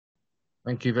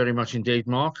Thank you very much indeed,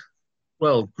 Mark.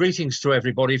 Well, greetings to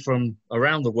everybody from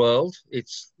around the world.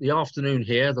 It's the afternoon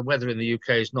here. The weather in the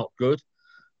UK is not good,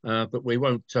 but we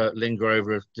won't linger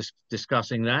over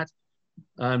discussing that.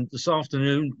 This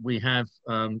afternoon, we have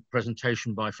a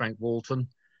presentation by Frank Walton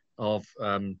of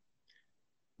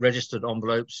registered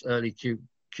envelopes, early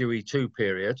QE2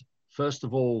 period. First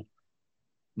of all,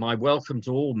 my welcome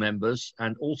to all members,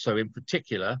 and also in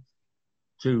particular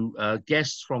to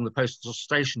guests from the Postal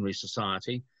Stationery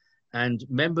Society and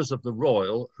members of the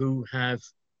Royal who have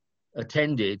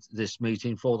attended this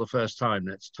meeting for the first time.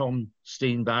 That's Tom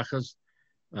Steenbachers,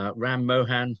 Ram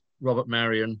Mohan, Robert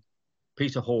Marion,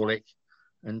 Peter Horlick,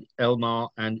 and Elmar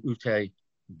and Ute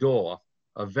Dor.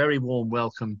 A very warm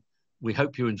welcome. We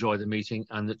hope you enjoy the meeting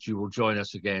and that you will join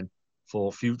us again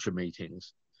for future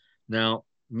meetings. Now,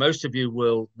 most of you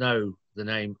will know the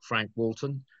name Frank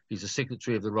Walton. He's a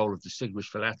signatory of the Roll of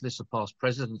Distinguished Philatelist, a past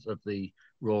president of the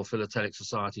Royal Philatelic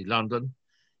Society London.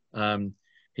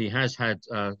 He has had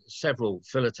several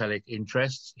philatelic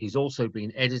interests. He's also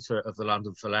been editor of the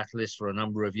London Philatelist for a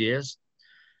number of years.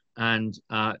 And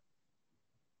I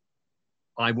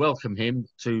welcome him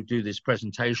to do this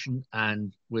presentation.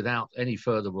 And without any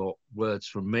further words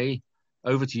from me,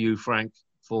 over to you, Frank,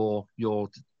 for your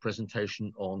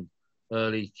presentation on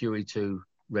early QE2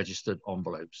 registered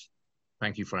envelopes.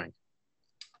 Thank you, Frank.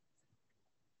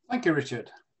 Thank you,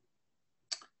 Richard.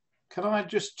 Can I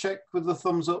just check with the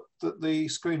thumbs up that the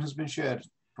screen has been shared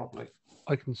properly?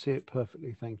 I can see it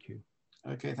perfectly, thank you.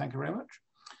 Okay, thank you very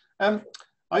much.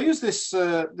 I used this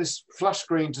this flash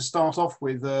screen to start off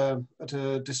with at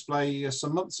a display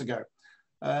some months ago.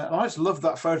 I just love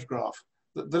that photograph.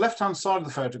 The left-hand side of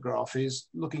the photograph is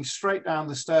looking straight down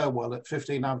the stairwell at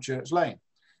 15 Abchurch Lane.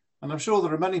 And I'm sure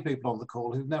there are many people on the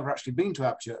call who've never actually been to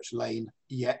Abchurch Lane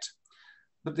yet.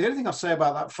 But the only thing I'll say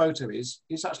about that photo is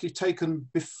it's actually taken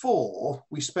before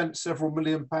we spent several £1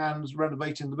 million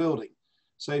renovating the building.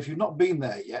 So if you've not been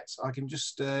there yet, I can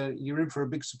just, you're in for a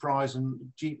bit surprise and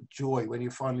deep joy when you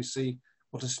finally see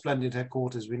what a splendid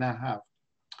headquarters we now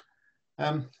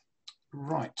have.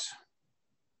 Right.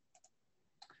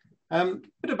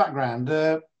 Bit of background.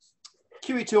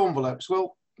 QE2 envelopes,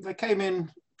 well, they came in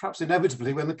perhaps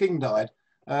inevitably when the King died,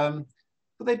 but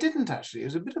they didn't actually. It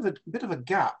was a bit of a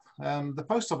gap. The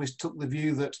post office took the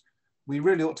view that we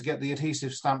really ought to get the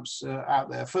adhesive stamps out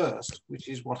there first, which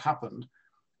is what happened.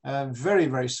 Very,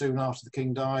 very soon after the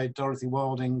King died, Dorothy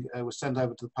Wilding was sent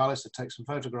over to the palace to take some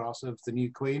photographs of the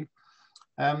new Queen.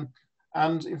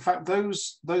 And in fact,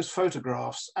 those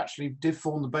photographs actually did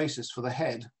form the basis for the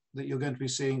head that you're going to be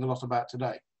seeing a lot about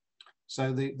today.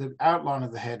 So the outline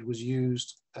of the head was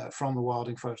used from the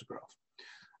Wilding photograph.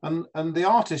 And the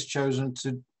artist chosen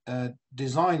to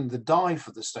design the die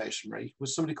for the stationery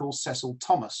was somebody called Cecil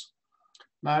Thomas.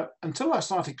 Now, until I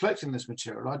started collecting this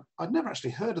material, I'd never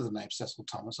actually heard of the name Cecil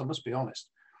Thomas, I must be honest.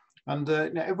 And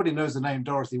now everybody knows the name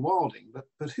Dorothy Wilding,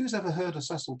 but who's ever heard of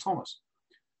Cecil Thomas?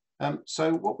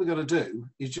 So what we're going to do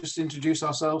is just introduce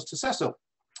ourselves to Cecil.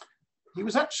 He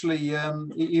was actually,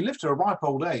 he lived to a ripe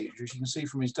old age, as you can see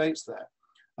from his dates there.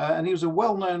 And he was a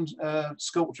well-known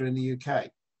sculptor in the UK.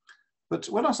 But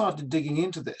when I started digging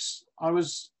into this, I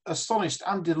was astonished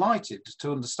and delighted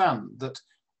to understand that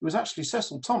it was actually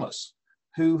Cecil Thomas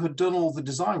who had done all the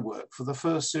design work for the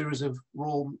first series of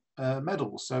Royal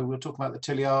medals. So we're talking about the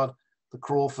Tilliard, the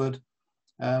Crawford,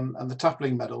 and the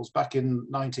Tapling medals back in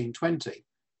 1920.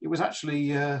 It was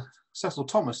actually Cecil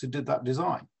Thomas who did that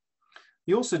design.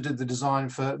 He also did the design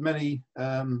for many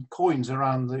coins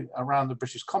around the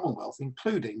British Commonwealth,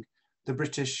 including the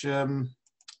British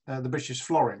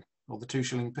florin, or the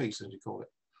 2-shilling piece, as we call it.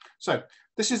 So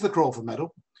this is the Crawford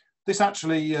Medal. This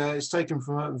actually is taken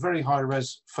from a very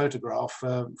high-res photograph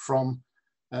from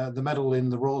the medal in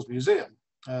the Royal Museum,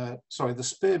 sorry, the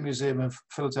Spear Museum of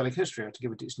Philatelic History, to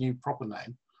give it its new proper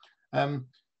name.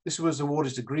 This was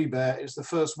awarded to Gribert. It's the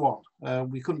first one.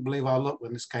 We couldn't believe our luck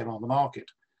when this came on the market.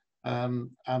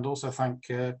 And also thank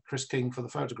Chris King for the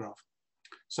photograph.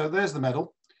 So there's the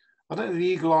medal. I don't know if the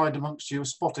eagle-eyed amongst you have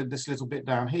spotted this little bit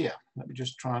down here. Let me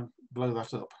just try and blow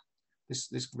that up, this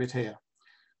bit here.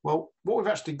 Well, what we've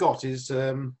actually got is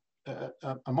a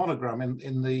monogram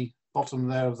in the bottom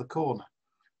there of the corner.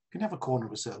 You can have a corner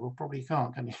of a circle, probably you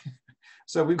can't, can you?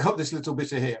 So we've got this little bit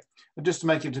here. And just to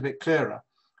make it a bit clearer,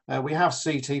 we have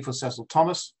CT for Cecil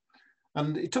Thomas.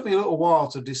 And it took me a little while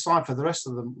to decipher the rest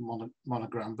of the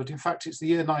monogram, but in fact it's the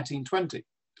year 1920,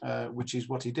 which is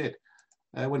what he did,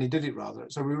 when he did it rather.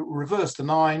 So we reversed the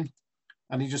 9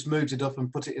 and he just moved it up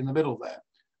and put it in the middle there.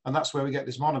 And that's where we get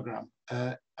this monogram.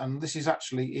 And this is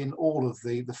actually in all of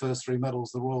the first 3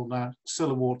 medals the Royal now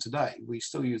still award today. We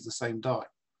still use the same die.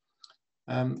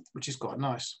 which is quite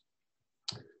nice.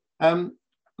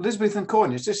 Elizabethan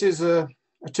coinage. This is a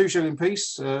 2 shilling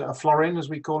piece, a florin as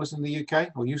we call it in the UK,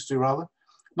 or used to rather,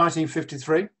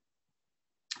 1953.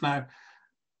 Now,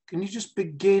 can you just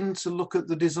begin to look at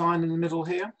the design in the middle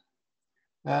here?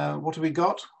 What have we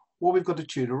got? Well, we've got a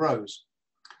Tudor Rose.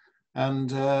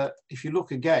 And if you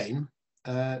look again,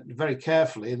 very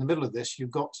carefully, in the middle of this,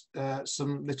 you've got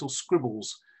some little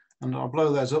scribbles, and I'll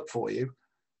blow those up for you.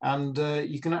 And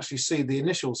you can actually see the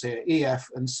initials here, EF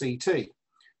and CT.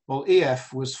 Well,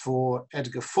 EF was for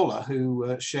Edgar Fuller,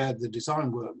 who shared the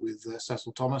design work with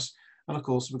Cecil Thomas. And of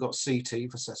course, we've got CT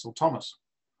for Cecil Thomas.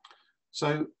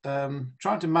 So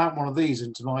trying to mount one of these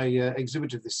into my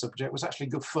exhibit of this subject was actually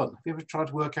good fun. Have you ever tried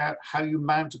to work out how you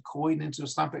mount a coin into a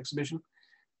stamp exhibition? A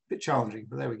bit challenging,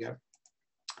 but there we go.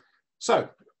 So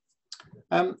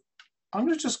I'm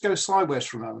going to just go sideways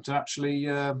for a moment and actually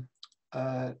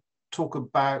talk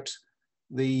about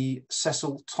the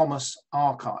Cecil Thomas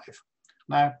archive.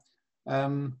 Now,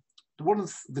 one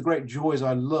of the great joys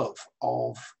I love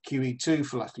of QE2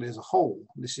 philately as a whole,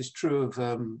 this is true of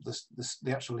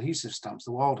the actual adhesive stamps,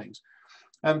 the Wildings,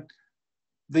 Her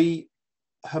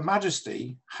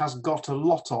Majesty has got a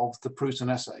lot of the proofs and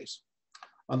essays,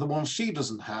 and the ones she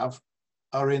doesn't have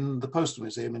are in the Postal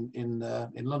Museum in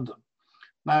London.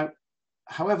 Now,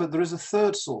 however, there is a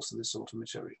third source of this sort of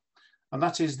material, and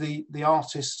that is the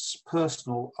artist's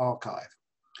personal archive.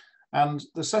 And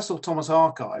the Cecil Thomas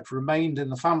archive remained in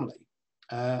the family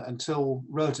until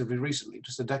relatively recently,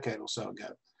 just a decade or so ago.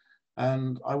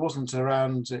 And I wasn't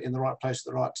around in the right place at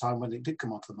the right time when it did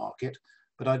come onto the market,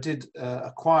 but I did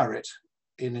acquire it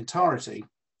in entirety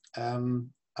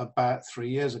about 3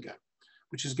 years ago,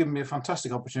 which has given me a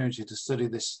fantastic opportunity to study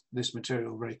this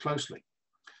material very closely.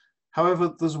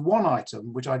 However, there's one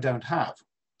item which I don't have,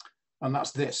 and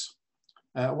that's this.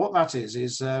 What that is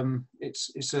it's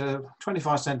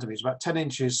 25 centimetres, about 10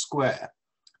 inches square,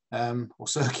 or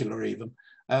circular even,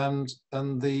 and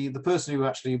the person who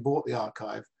actually bought the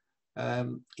archive,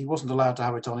 he wasn't allowed to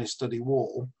have it on his study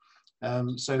wall,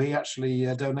 so he actually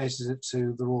donated it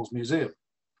to the Royal Museum,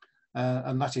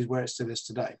 and that is where it still is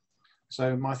today.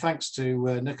 So my thanks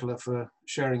to Nicola for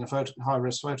sharing a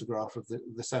high-res photograph of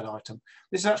the said item.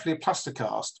 This is actually a plaster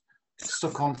cast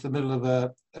stuck onto the middle of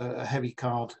a heavy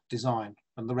card design,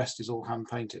 and the rest is all hand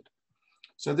painted.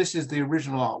 So this is the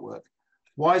original artwork.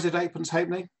 Why is it 8p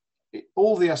halfpenny?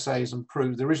 All the essays and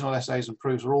proofs, the original essays and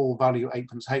proofs are all value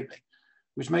 8p halfpenny,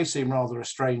 which may seem rather a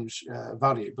strange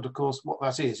value, but of course what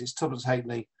that is, it's 2p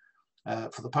halfpenny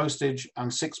for the postage and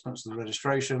 6p for the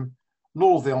registration, and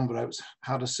all of the envelopes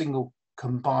had a single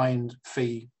combined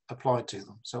fee applied to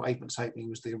them. So 8p halfpenny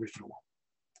was the original one.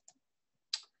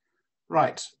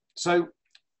 Right, so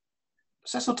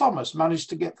Cecil Thomas managed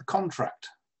to get the contract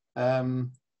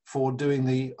for doing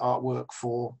the artwork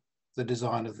for the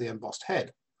design of the embossed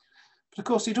head. But of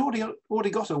course, he'd already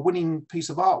got a winning piece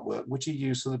of artwork which he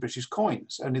used for the British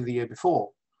coins only the year before.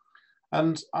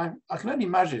 And I can only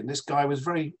imagine this guy was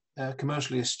very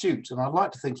commercially astute, and I'd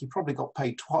like to think he probably got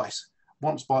paid twice,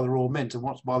 once by the Royal Mint and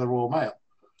once by the Royal Mail.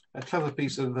 A clever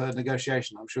piece of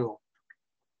negotiation, I'm sure.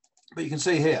 But you can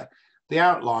see here, the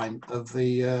outline of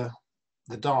the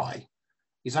die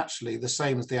is actually the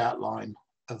same as the outline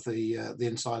of the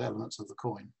inside elements of the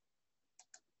coin.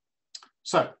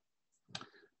 So,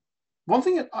 one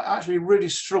thing that I actually really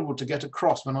struggled to get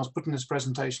across when I was putting this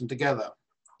presentation together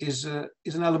is an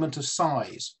element of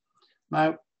size.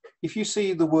 Now, if you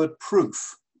see the word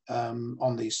proof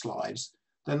on these slides,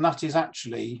 then that is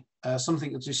actually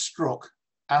something that is struck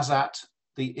as at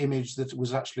the image that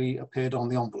was actually appeared on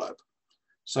the envelope.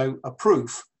 So a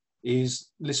proof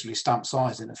is literally stamp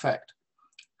size in effect.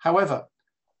 However,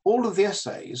 all of the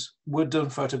essays were done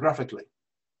photographically.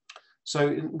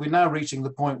 So we're now reaching the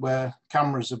point where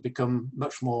cameras have become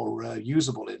much more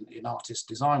usable in artist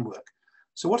design work.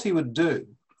 So what he would do,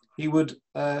 he would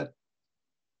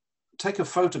take a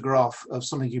photograph of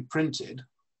something he printed.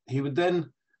 He would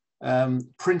then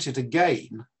print it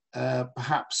again,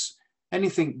 perhaps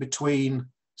anything between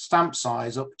stamp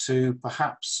size up to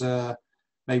perhaps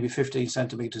maybe 15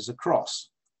 centimetres across.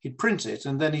 He'd print it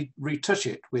and then he'd retouch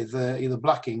it with either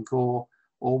black ink or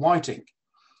white ink.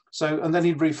 So, and then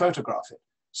he'd rephotograph it.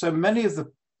 So many of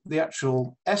the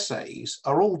actual essays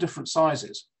are all different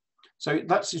sizes. So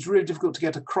it's really difficult to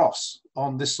get across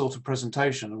on this sort of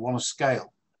presentation and on a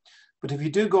scale. But if you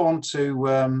do go onto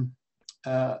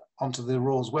the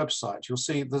Royal's website, you'll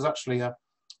see there's actually a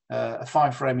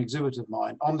 5-frame exhibit of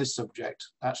mine on this subject,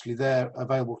 actually there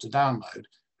available to download.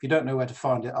 If you don't know where to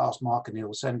find it, ask Mark and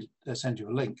he'll send you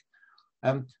a link.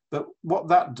 But what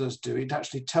that does do, it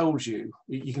actually tells you,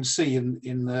 you can see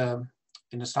in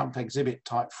in a stamped exhibit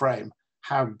type frame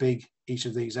how big each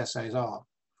of these essays are.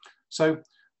 So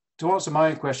to answer my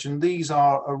own question, these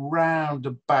are around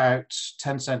about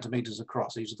 10 centimeters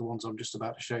across. These are the ones I'm just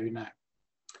about to show you now.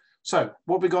 So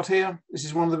what we got here, this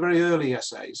is one of the very early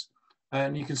essays,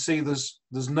 and you can see there's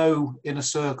no inner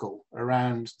circle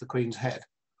around the Queen's head.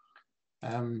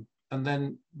 And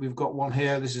then we've got one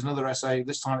here, this is another essay,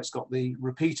 this time it's got the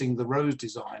repeating the rose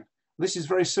design. This is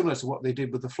very similar to what they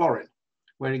did with the florin,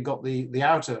 where he got the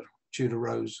outer Tudor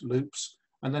Rose loops,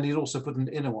 and then he'd also put an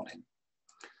inner one in.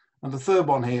 And the third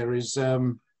one here is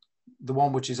the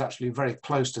one which is actually very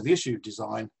close to the issued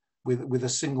design with a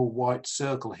single white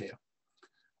circle here.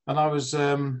 And I was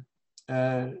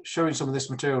showing some of this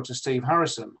material to Steve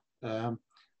Harrison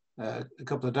a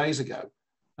couple of days ago,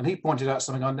 and he pointed out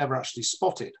something I never actually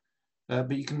spotted.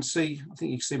 But you can see, I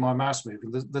think you can see my mouse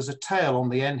moving, there's a tail on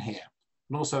the N here,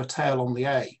 and also a tail on the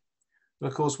A. But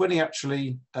of course, when he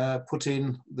actually put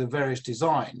in the various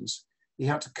designs, he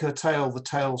had to curtail the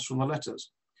tails from the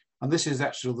letters. And this is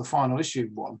actually the final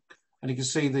issued one. And you can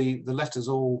see the letters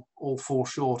all fall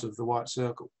short of the white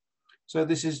circle. So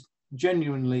this is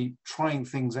genuinely trying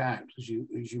things out as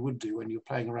you would do when you're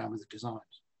playing around with the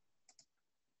designs.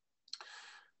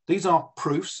 These are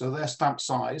proofs, so they're stamp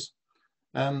size.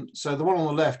 So the one on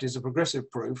the left is a progressive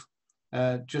proof,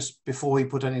 just before he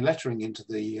put any lettering into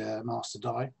the master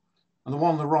die. And the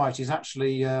one on the right is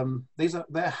actually,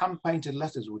 they're hand-painted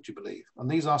letters, would you believe? And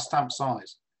these are stamp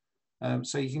size.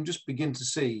 So you can just begin to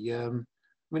see, I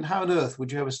mean, how on earth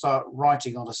would you ever start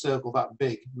writing on a circle that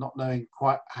big, not knowing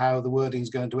quite how the wording is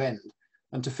going to end,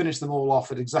 and to finish them all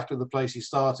off at exactly the place you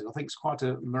started? I think it's quite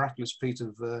a miraculous feat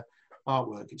of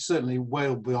artwork. It's certainly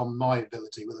well beyond my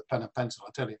ability with a pen and pencil,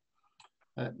 I tell you.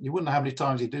 You wouldn't know how many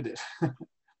times he did it,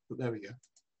 but there we go.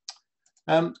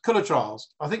 Colour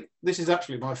trials. I think this is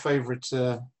actually my favourite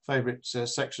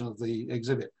section of the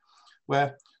exhibit,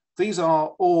 where these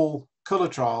are all colour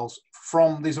trials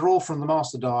from, these are all from the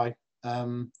master die,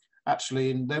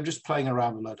 actually, and they're just playing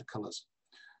around with a load of colours.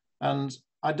 And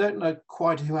I don't know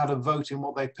quite who had a vote in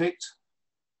what they picked,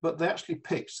 but they actually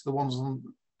picked the ones on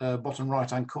the bottom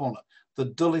right-hand corner, the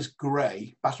dullest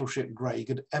grey, battleship grey you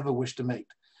could ever wish to meet.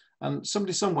 And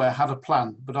somebody somewhere had a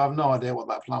plan, but I have no idea what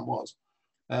that plan was.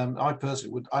 I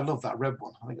personally would, I love that red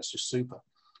one. I think it's just super.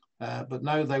 But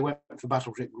no, they went for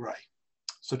battleship grey.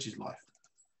 Such is life.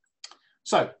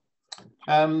 So,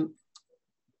 the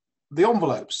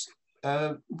envelopes.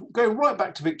 Going right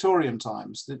back to Victorian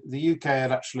times, the UK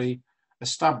had actually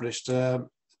established a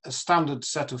standard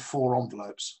set of 4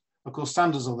 envelopes. Of course,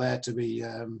 standards are there to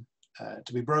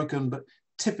be broken, but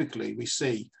typically we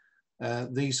see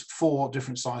these 4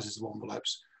 different sizes of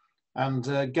envelopes.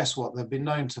 And guess what? They've been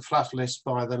known to philatelists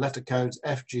by the letter codes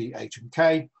F, G, H, and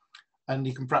K, and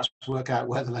you can perhaps work out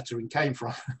where the lettering came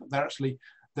from. They're actually,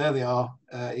 there they are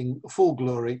in full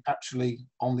glory, actually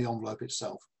on the envelope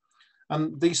itself.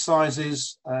 And these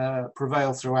sizes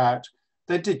prevail throughout.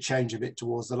 They did change a bit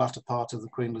towards the latter part of the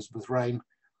Queen Elizabeth reign,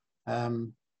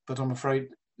 but I'm afraid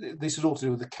this is all to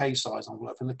do with the K size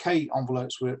envelope. And the K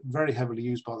envelopes were very heavily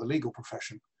used by the legal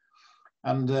profession.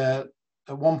 And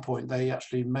at one point, they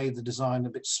actually made the design a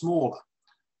bit smaller,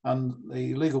 and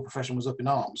the legal profession was up in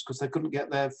arms because they couldn't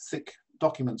get their thick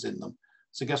documents in them.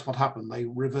 So guess what happened? They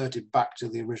reverted back to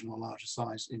the original larger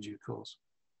size in due course.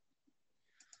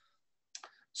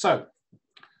 So,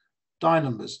 die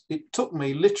numbers. It took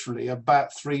me literally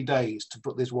about 3 days to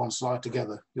put this one slide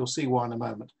together. You'll see why in a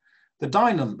moment. The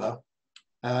die number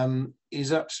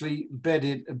is actually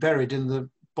buried in the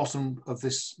bottom of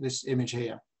this image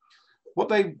here. What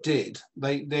they did,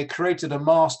 they created a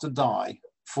master die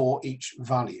for each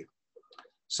value.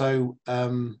 So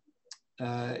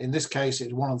in this case,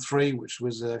 it's 1 and 3, which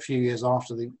was a few years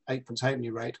after the 8pence halfpenny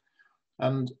rate.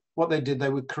 And what they did, they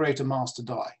would create a master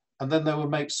die, and then they would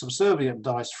make subservient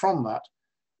dies from that.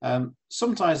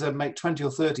 Sometimes they'd make 20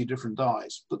 or 30 different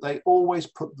dies, but they always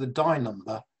put the die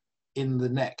number in the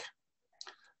neck.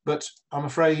 But I'm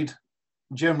afraid,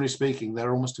 generally speaking,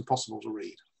 they're almost impossible to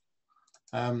read.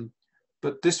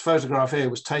 But this photograph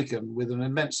here was taken with an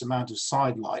immense amount of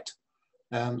side light,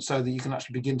 so that you can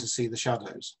actually begin to see the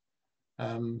shadows.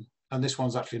 And this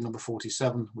one's actually number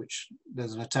 47, which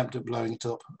there's an attempt at blowing it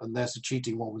up, and there's a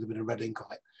cheating one with a bit of red ink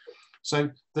on it. So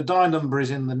the die number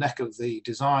is in the neck of the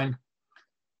design.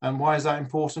 And why is that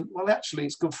important? Well, actually,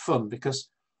 it's good fun, because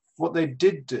what they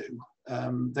did do,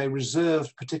 they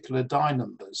reserved particular die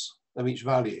numbers of each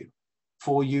value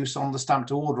for use on the stamp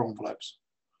to order envelopes.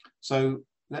 So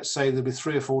let's say there'll be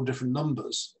 3 or 4 different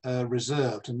numbers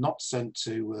reserved and not sent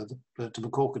to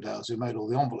McCorkadales, who made all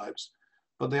the envelopes,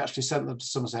 but they actually sent them to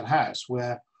Somerset House,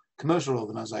 where commercial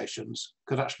organisations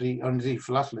could actually, and indeed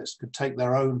philatelists, could take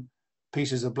their own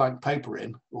pieces of blank paper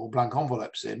in, or blank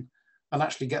envelopes in, and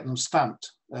actually get them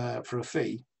stamped for a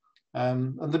fee.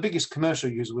 And the biggest commercial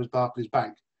user was Barclays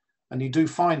Bank. And you do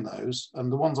find those,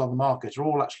 and the ones on the market are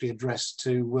all actually addressed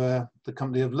to the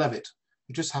company of Levitt,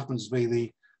 who just happens to be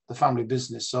the family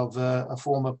business of a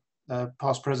former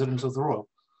past president of the Royal.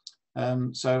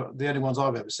 So the only ones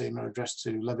I've ever seen are addressed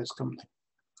to Levitt's company.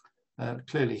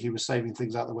 Clearly he was saving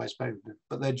things out of the waste paper,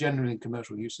 but they're generally in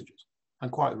commercial usages,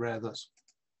 and quite rare thus.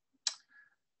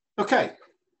 Okay,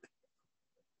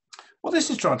 what this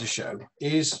is trying to show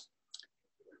is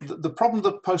the problem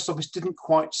that the Post Office didn't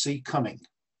quite see coming.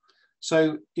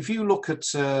 So if you look at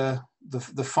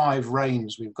the 5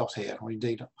 reigns we've got here, or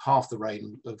indeed half the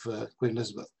reign of Queen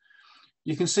Elizabeth,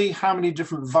 you can see how many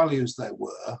different values there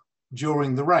were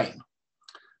during the reign.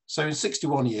 So in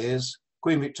 61 years,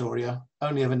 Queen Victoria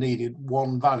only ever needed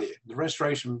 1 value. The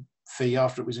registration fee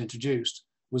after it was introduced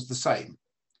was the same.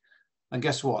 And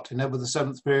guess what? In Edward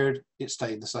VII's period, it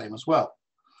stayed the same as well.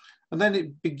 And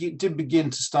then it did begin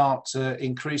to start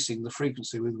increasing the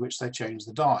frequency with which they changed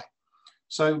the die.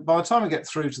 So by the time we get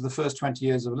through to the first 20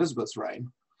 years of Elizabeth's reign,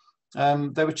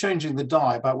 they were changing the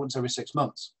die about once every 6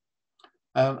 months.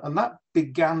 And that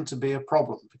began to be a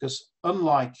problem because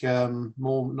unlike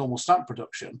more normal stamp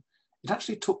production, it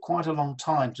actually took quite a long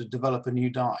time to develop a new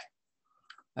die.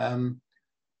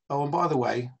 Oh, and by the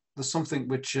way, there's something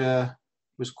which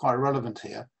was quite relevant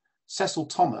here. Cecil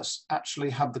Thomas actually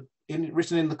had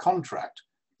written in the contract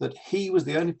that he was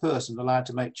the only person allowed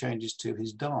to make changes to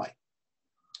his die.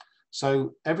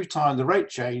 So every time the rate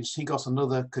changed, he got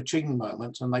another ka-ching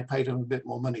moment, and they paid him a bit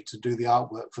more money to do the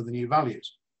artwork for the new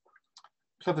values.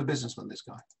 Clever businessman, this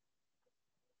guy.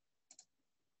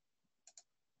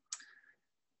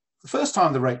 The first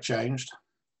time the rate changed,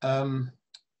 the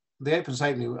 8pence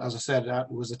halfpenny, as I said,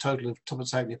 was a total of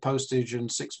 2pence halfpenny postage and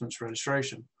 6pence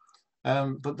registration.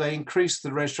 But they increased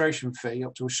the registration fee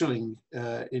up to a shilling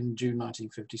in June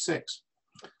 1956.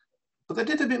 But they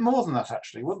did a bit more than that,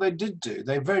 actually. What they did do,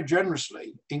 they very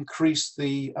generously increased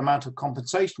the amount of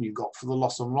compensation you got for the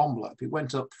loss on envelope. It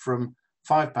went up from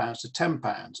 £5 to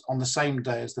 £10 on the same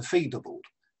day as the fee doubled,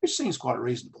 which seems quite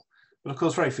reasonable. But of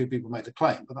course, very few people made a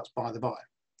claim, but that's by the by.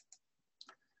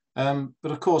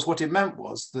 But of course, what it meant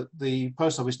was that the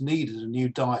Post Office needed a new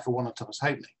die for 1 and 2pence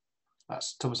halfpenny.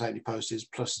 That's 2pence halfpenny postage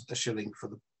plus a shilling for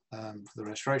the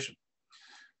registration.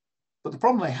 But the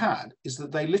problem they had is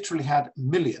that they literally had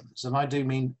millions, and I do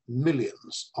mean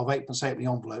millions, of 8pence halfpenny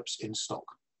envelopes in stock.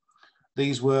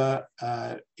 These were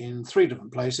in 3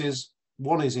 different places.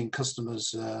 One is in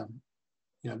customers,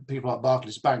 people like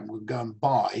Barclays Bank would go and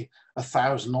buy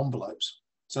 1,000 envelopes.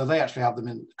 So they actually had them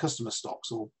in customer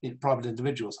stocks, or private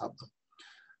individuals had them.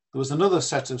 There was another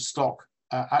set of stock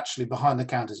actually behind the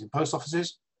counters in post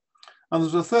offices. And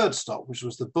there was a third stock, which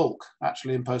was the bulk,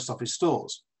 actually in post office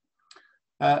stores.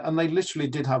 And they literally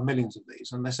did have millions of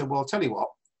these. And they said, well, I'll tell you what,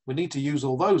 we need to use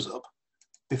all those up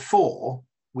before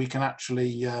we can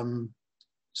actually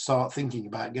start thinking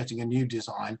about getting a new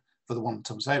design for the 1 and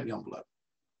 2pence halfpenny envelope.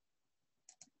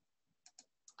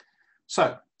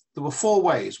 So there were 4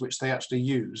 ways which they actually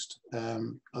used,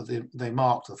 they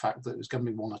marked the fact that it was going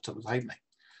to be 1 and 2pence halfpenny.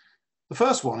 The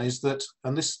first one is that,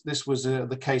 and this was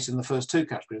the case in the first 2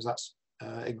 categories, that's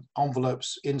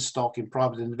envelopes in stock in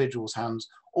private individuals' hands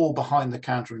or behind the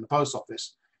counter in the post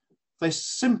office. They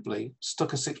simply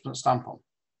stuck a 6pence stamp on.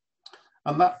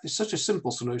 And that is such a simple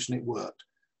solution, it worked.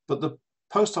 But the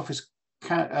post office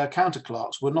counter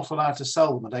clerks were not allowed to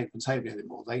sell them at 8pence halfpenny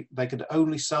anymore. They could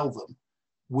only sell them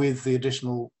with the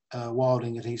additional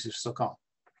wilding adhesive stuck on.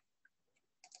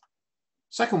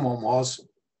 Second one was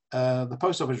the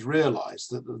post office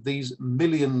realised that these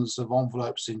millions of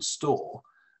envelopes in store,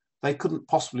 they couldn't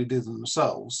possibly do them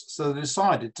themselves, so they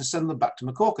decided to send them back to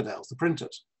McCorquodale's, the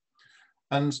printers.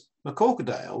 And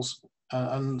McCorquodale's,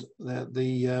 and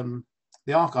the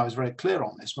archive is very clear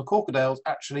on this, McCorquodale's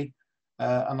actually,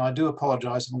 and I do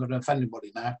apologise if I'm going to offend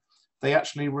anybody now, they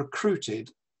actually recruited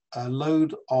a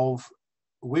load of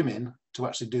women to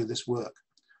actually do this work.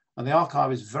 And the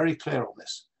archive is very clear on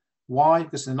this. Why?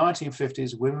 Because in the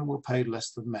 1950s, women were paid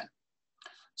less than men.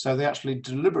 So they actually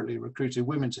deliberately recruited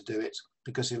women to do it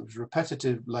because it was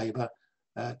repetitive labour,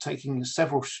 taking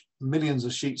several millions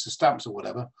of sheets of stamps or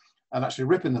whatever, and actually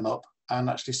ripping them up and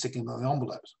actually sticking them in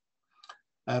envelopes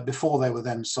before they were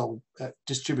then sold,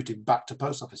 distributed back to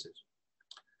post offices.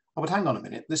 Oh, but hang on a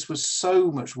minute, this was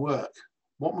so much work.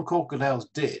 What McCorquodale's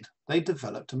did, they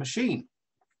developed a machine.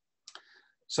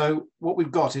 So what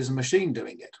we've got is a machine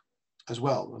doing it as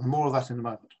well, and more of that in a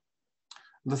moment.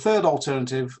 The third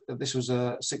alternative, this was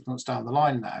 6 months down the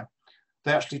line now,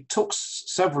 they actually took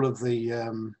several of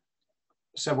the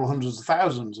several hundreds of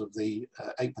thousands of the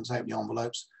 8pence halfpenny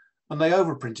envelopes, and they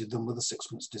overprinted them with a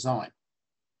 6pence design.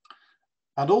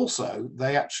 And also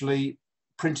they actually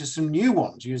printed some new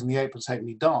ones using the 8pence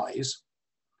halfpenny dies,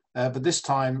 but this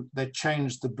time they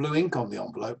changed the blue ink on the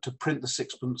envelope to print the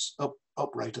 6pence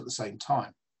up rate at the same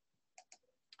time.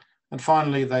 And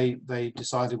finally they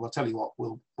decided, well, tell you what,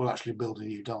 we'll actually build a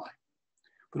new die.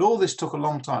 But all this took a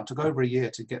long time, took over a year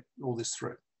to get all this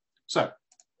through. So,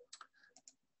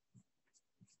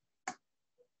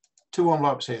 2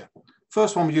 envelopes here.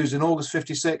 First one was used in August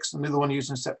 56 and the other one used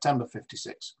in September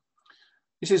 56.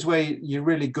 This is where you're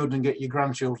really good and get your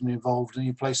grandchildren involved and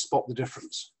you play spot the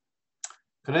difference.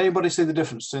 Can anybody see the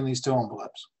difference between these 2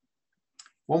 envelopes?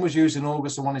 One was used in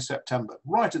August and one in September,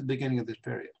 right at the beginning of this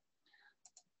period.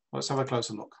 Let's have a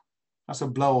closer look. That's a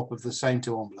blow up of the same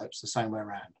 2 envelopes, the same way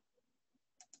around.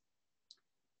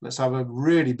 Let's have a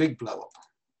really big blow up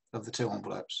of the 2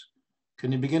 envelopes.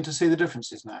 Can you begin to see the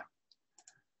differences now?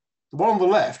 The one on the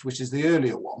left, which is the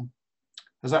earlier one,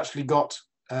 has actually got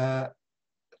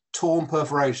torn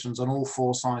perforations on all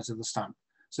 4 sides of the stamp.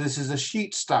 So this is a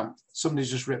sheet stamp somebody's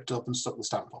just ripped up and stuck the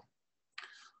stamp on.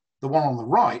 The one on the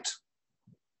right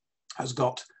has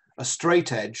got a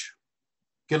straight edge,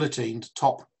 guillotined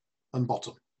top and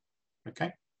bottom.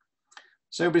 Okay.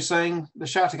 So everybody's saying, they're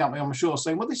shouting at me on my shore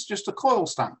saying, well, this is just a coil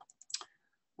stamp.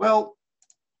 Well,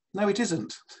 no, it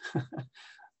isn't.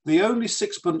 The only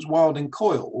 6pence Wilding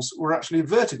coils were actually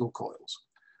vertical coils,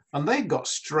 and they've got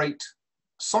straight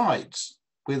sides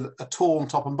with a torn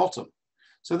top and bottom.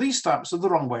 So these stamps are the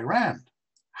wrong way around.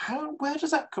 Where does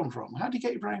that come from? How do you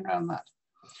get your brain around that?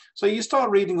 So you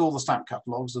start reading all the stamp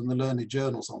catalogues and the learned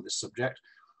journals on this subject,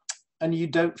 and you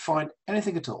don't find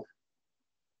anything at all.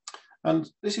 And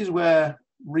this is where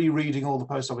rereading all the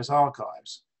post office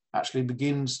archives actually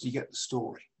begins to get the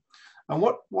story. And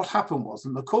what happened was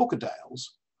that the Corkerdales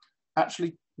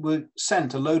actually were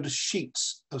sent a load of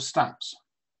sheets of stamps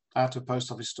out of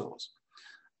post office stores.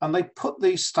 And they put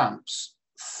these stamps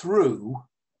through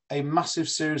a massive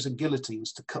series of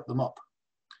guillotines to cut them up.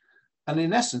 And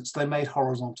in essence, they made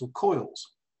horizontal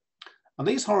coils. And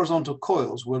these horizontal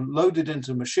coils were loaded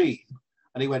into a machine,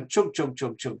 and he went chug, chug,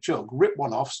 chug, chug, chug, ripped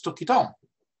one off, stuck it on.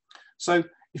 So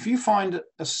if you find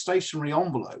a stationery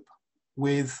envelope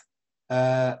with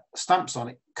stamps on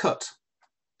it, cut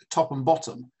top and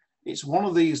bottom, it's one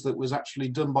of these that was actually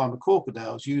done by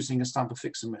McCorkerdales using a stamp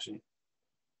affixing machine.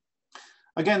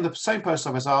 Again, the same post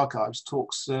office archives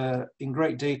talks in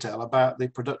great detail about the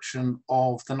production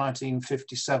of the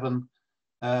 1957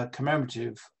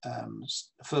 commemorative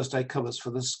first day covers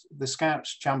for the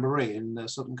Scouts Jamboree in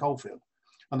Sutton Coldfield.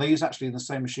 And they use actually the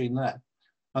same machine there.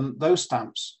 And those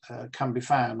stamps can be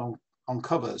found on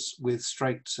covers with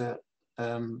straight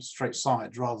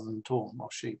sides rather than torn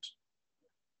off sheets.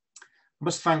 I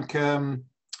must thank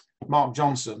Mark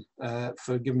Johnson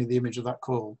for giving me the image of that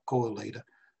coil leader.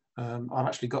 I've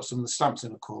actually got some of the stamps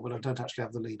in a coil, but I don't actually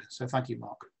have the leader. So thank you,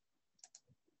 Mark.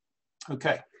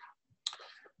 Okay,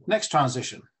 next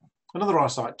transition, another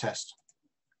eyesight test.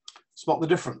 Spot the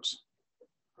difference.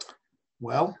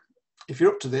 Well, if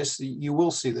you're up to this, you will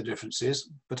see the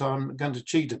differences, but I'm going to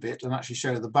cheat a bit and actually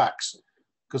show the backs,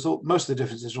 because most of the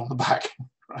differences are on the back.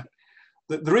 Right?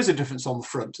 There is a difference on the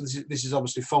front. This is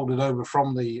obviously folded over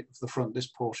from the front, this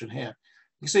portion here.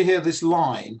 You can see here this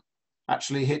line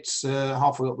actually hits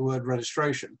halfway up the word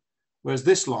registration, whereas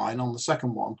this line on the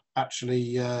second one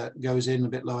actually goes in a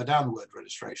bit lower down the word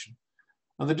registration.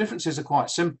 And the differences are quite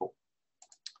simple.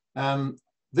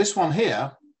 This one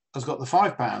here has got the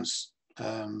 £5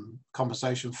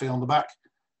 compensation fee on the back,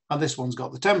 and this one's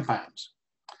got the £10.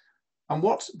 And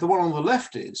what the one on the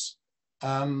left is,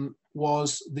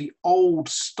 was the old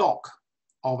stock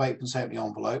of 8pence halfpenny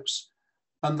envelopes,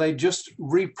 and they just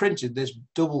reprinted this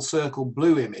double circle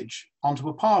blue image onto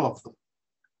a pile of them.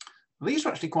 These are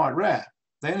actually quite rare.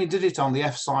 They only did it on the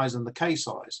F size and the K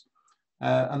size,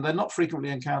 and they're not frequently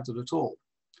encountered at all.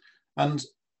 And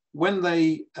when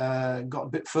they got a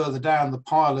bit further down the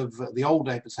pile of the old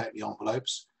 8pence halfpenny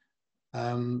envelopes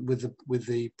with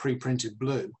the pre-printed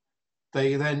blue,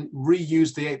 they then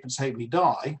reused the 8pence halfpenny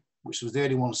die, which was the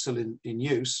only one still in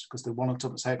use, because the one on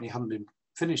 2pence halfpenny hadn't been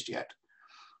finished yet.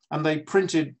 And they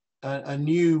printed a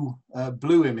new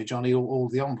blue image on all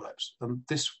the envelopes. And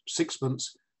this 6pence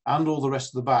and all the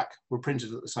rest of the back were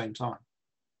printed at the same time.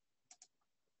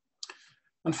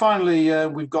 And finally,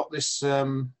 we've got this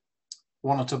one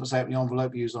on 2pence halfpenny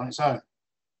envelope used on its own. I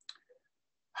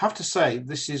have to say,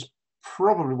 this is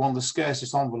probably one of the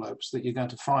scarcest envelopes that you're going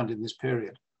to find in this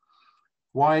period.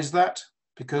 Why is that?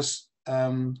 Because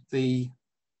the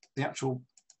actual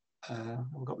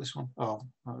I've got this one. Oh,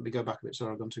 let me go back a bit.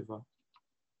 Sorry, I've gone too far.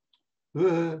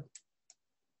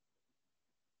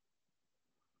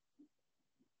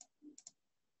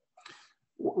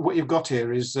 What you've got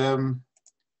here is the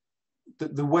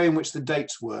way in which the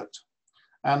dates worked.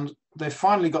 And they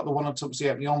finally got the 1 and 2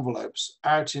 halfpenny envelopes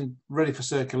out ready for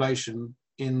circulation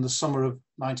in the summer of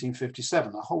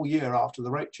 1957, a whole year after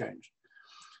the rate change.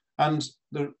 And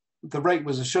the rate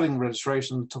was a shilling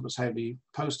registration and 2 halfpenny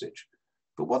postage.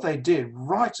 But what they did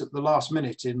right at the last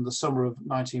minute in the summer of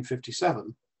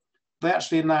 1957, they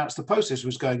actually announced the postage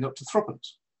was going up to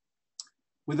 3pence,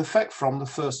 with effect from the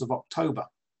 1st of October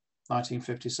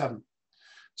 1957.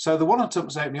 So the 1 and 2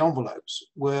 halfpenny envelopes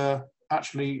were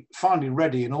actually finally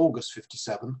ready in August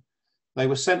 57. They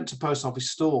were sent to post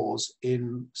office stores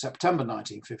in September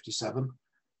 1957,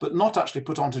 but not actually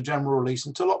put onto general release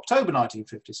until October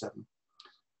 1957,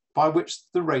 by which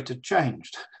the rate had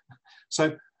changed.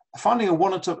 So finding a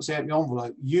 1 and 2 halfpenny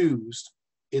envelope used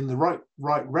in the right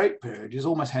rate period is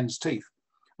almost hen's teeth.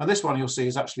 And this one you'll see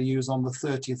is actually used on the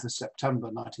 30th of September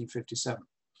 1957.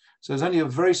 So there's only a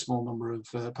very small number of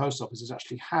post offices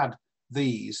actually had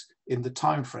these in the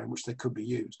time frame which they could be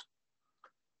used.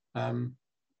 Alan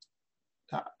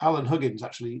Huggins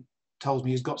actually tells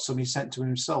me he's got some he sent to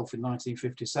himself in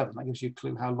 1957. That gives you a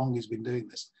clue how long he's been doing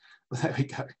this. But there we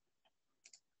go.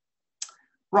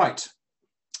 Right.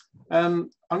 I'm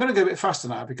going to go a bit faster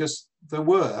now because there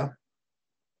were,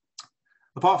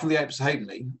 apart from the 8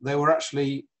 halfpenny, there were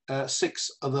actually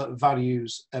 6 other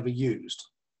values ever used,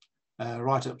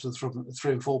 right up to the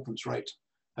 3 and 4pence rate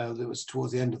that was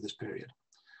towards the end of this period.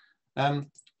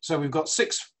 So we've got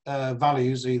 6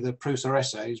 values, either proofs or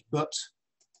essays, but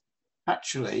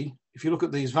actually, if you look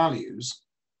at these values,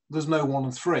 there's no 1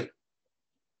 and 3.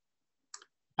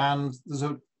 And there's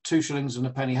a 2 shillings and a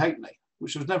penny halfpenny,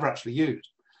 which was never actually used.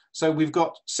 So we've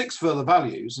got 6 further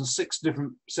values and 6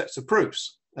 different sets of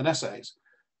proofs and essays,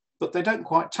 but they don't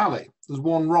quite tally. There's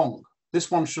one wrong.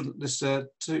 This one shouldn't, this 2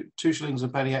 shillings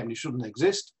and penny halfpenny shouldn't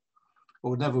exist,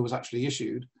 or never was actually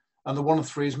issued, and the 1 and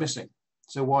 3 is missing.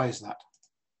 So why is that?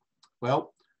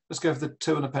 Well, let's go for the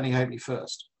 2 and a penny halfpenny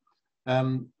first. I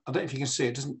don't know if you can see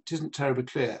it, it isn't terribly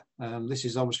clear. This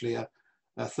is obviously a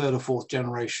 3rd or 4th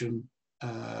generation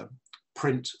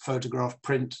print, photograph,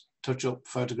 print, touch-up,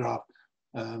 photograph,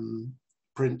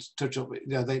 print, touch-up. You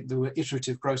know, there were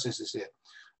iterative processes here.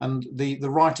 And the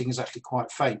writing is actually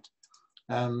quite faint.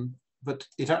 But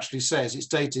it actually says it's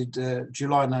dated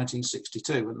July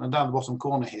 1962. And down the bottom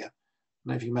corner here, I don't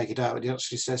know if you can make it out, it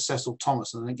actually says Cecil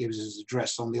Thomas, and then it gives his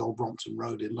address on the Old Brompton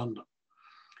Road in London.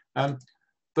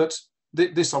 But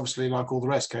this obviously, like all the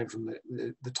rest, came from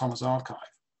the Thomas archive.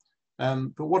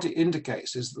 But what it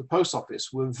indicates is that the post office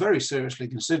were very seriously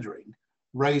considering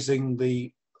raising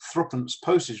the 3pence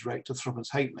postage rate to 3pence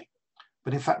halfpenny,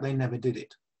 but in fact they never did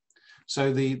it.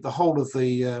 So the whole of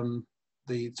the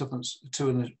 2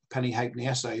 and a penny halfpenny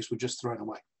essays were just thrown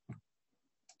away,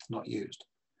 not used.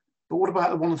 But what about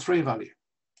the 1 and 3 value?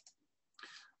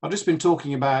 I've just been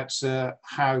talking about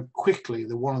how quickly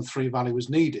the 1 and 3 value was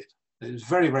needed. It was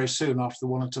very, very soon after the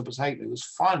 1 and 2 halfpenny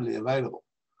was finally available.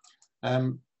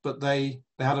 But they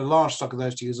had a large stock of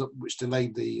those to use up, which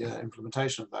delayed the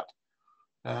implementation of that.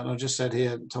 And I just said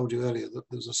here, told you earlier, that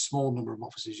there's a small number of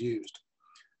offices used.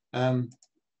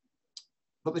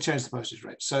 But they changed the postage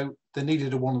rate. So they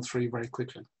needed a 1 and 3 very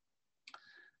quickly.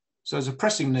 So there's a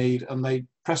pressing need, and they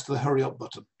pressed the hurry up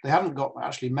button. They hadn't got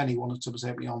actually many 1 and 2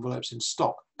 halfpenny envelopes in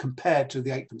stock compared to the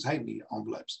 8pence halfpenny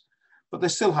envelopes, but they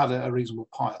still had a reasonable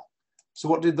pile. So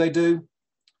what did they do?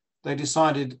 They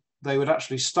decided they would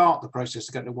actually start the process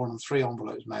to get the 1 and 3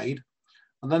 envelopes made,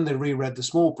 and then they reread the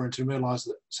small print and realised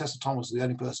that Cecil Thomas was the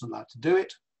only person allowed to do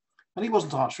it, and he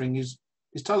wasn't answering his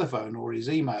telephone or his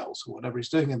emails or whatever he's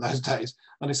doing in those days,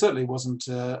 and he certainly wasn't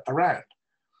around.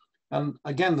 And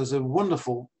again, there's a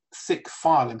wonderful thick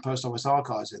file in Post Office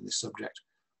archives in this subject,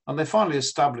 and they finally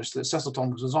established that Cecil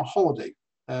Thomas was on holiday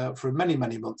for many,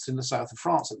 many months in the south of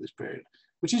France at this period,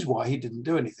 which is why he didn't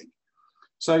do anything.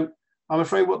 So I'm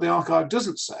afraid what the archive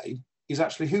doesn't say is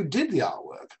actually who did the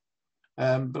artwork,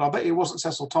 but I bet it wasn't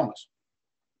Cecil Thomas.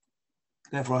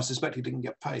 Therefore, I suspect he didn't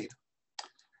get paid.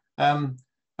 And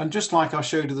just like I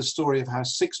showed you the story of how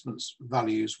 6pence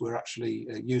values were actually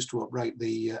used to uprate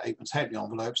the 8pence halfpenny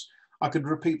envelopes, I could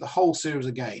repeat the whole series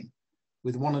again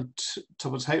with 1 and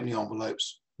 2pence halfpenny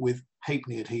envelopes with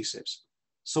halfpenny adhesives.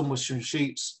 Some were from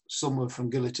sheets, some were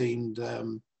from guillotined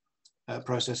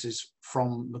processes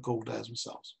from the Cordaires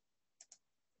themselves.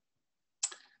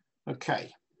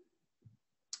 Okay,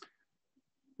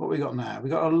 what we got now?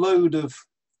 We got a load of,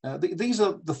 these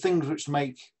are the things which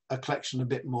make a collection a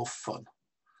bit more fun.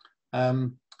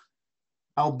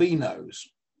 albinos.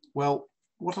 Well,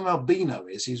 what an albino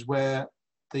is where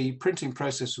the printing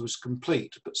process was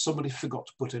complete, but somebody forgot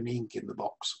to put any ink in the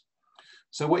box.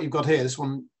 So what you've got here, this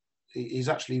one is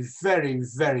actually very,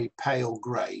 very pale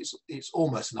grey. It's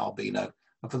almost an albino.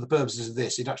 And for the purposes of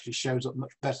this, it actually shows up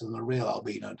much better than a real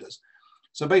albino does.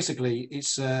 So basically,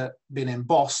 it's been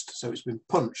embossed, so it's been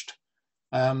punched,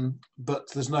 but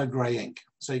there's no grey ink.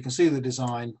 So you can see the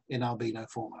design in albino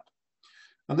format.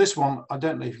 And this one, I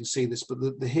don't know if you can see this, but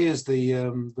here's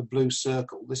the blue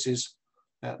circle. This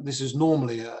is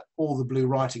normally all the blue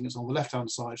writing is on the left-hand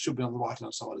side, should be on the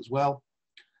right-hand side as well.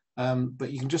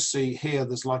 But you can just see here,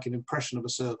 there's like an impression of a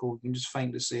circle. You can just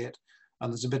faintly see it.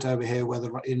 And there's a bit over here where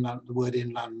the word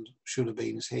inland should have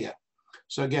been is here.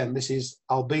 So again, this is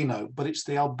albino, but it's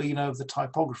the albino of the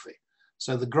typography.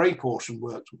 So the grey portion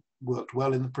worked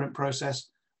well in the print process,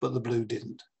 but the blue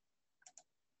didn't.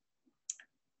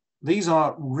 These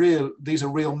are real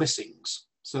missings.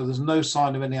 So there's no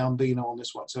sign of any albino on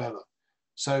this whatsoever.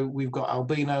 So we've got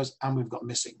albinos and we've got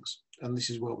missings. And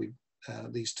this is where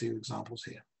these two examples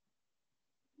here.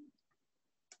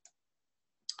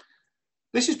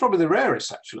 This is probably the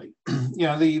rarest, actually. You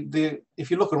know, if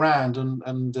you look around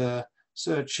and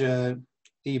search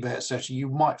eBay, etc., you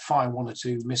might find one or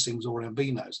two missings or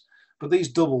albinos. But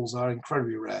these doubles are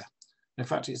incredibly rare. In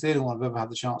fact, it's the only one I've ever had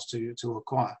the chance to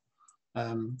acquire.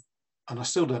 And I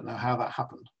still don't know how that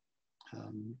happened.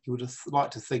 You would have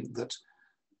liked to think that.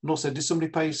 And also, did somebody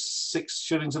pay 6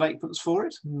 shillings and 8 pence for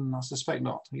it? I suspect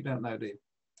not. You don't know, do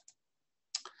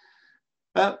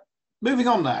you? Moving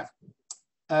on now.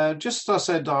 Just as I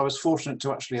said, I was fortunate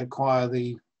to actually acquire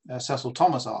the Cecil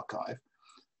Thomas archive.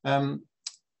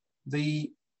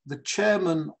 The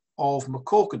chairman of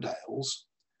McCorquodale's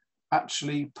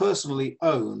actually personally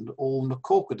owned all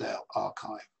McCorquodale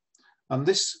archive. And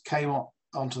this came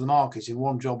onto the market in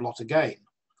one job lot again.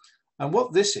 And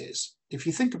what this is, if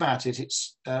you think about it,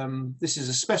 this is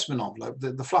a specimen envelope.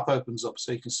 The flap opens up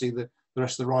so you can see the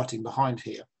rest of the writing behind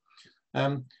here.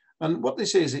 And what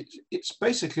this is, it's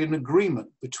basically an agreement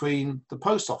between the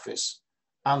post office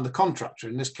and the contractor,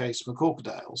 in this case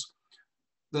McCorquodale's,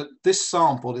 that this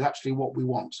sample is actually what we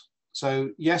want. So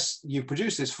yes, you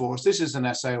produce this for us, this is an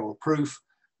essay or a proof.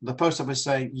 The post office is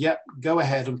saying, yep, go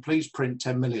ahead and please print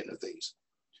 10 million of these.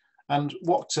 And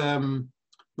what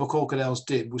McCorquodale's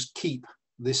did was keep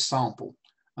this sample.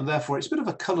 And therefore it's a bit of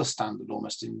a colour standard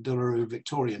almost in Delarue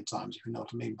Victorian times, if you know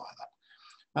what I mean by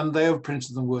that. And they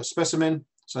overprinted the word specimen,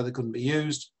 so they couldn't be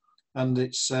used. And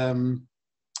it's Samuel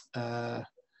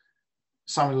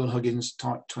and Huggins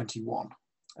type 21,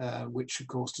 which of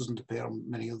course doesn't appear on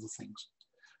many other things.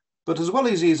 But as well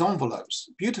as these envelopes,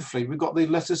 beautifully, we've got the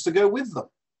letters to go with them.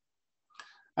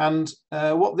 And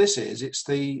what this is, it's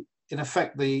in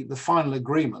effect the final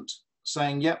agreement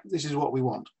saying, yep, this is what we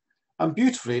want. And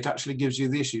beautifully, it actually gives you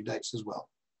the issue dates as well.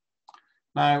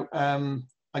 Now,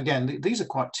 again, these are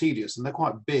quite tedious and they're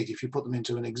quite big if you put them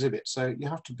into an exhibit. So you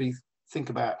have to think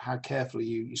about how carefully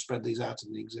you spread these out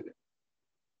in the exhibit.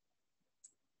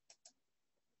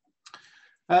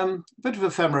 A bit of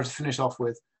ephemera to finish off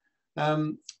with.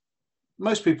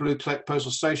 Most people who collect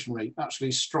postal stationery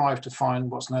actually strive to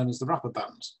find what's known as the wrapper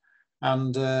bands.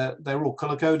 And they're all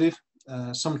colour-coded.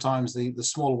 Sometimes the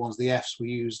smaller ones, the Fs,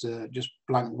 we used just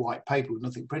blank white paper with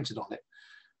nothing printed on it.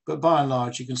 But by and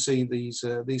large, you can see these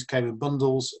came in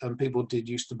bundles, and people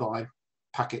used to buy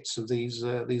packets of these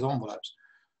envelopes.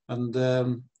 And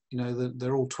you know,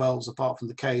 they're all 12s apart from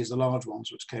the Ks, the large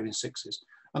ones, which came in 6s.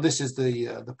 And this is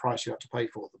the price you have to pay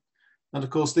for them. And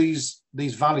of course, these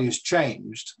values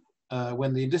changed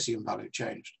when the indicium value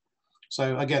changed.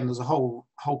 So again, there's a whole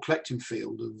collecting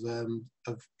field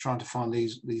of trying to find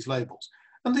these labels.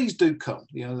 And these do come.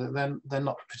 You know, they're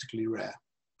not particularly rare.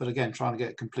 But again, trying to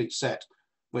get a complete set,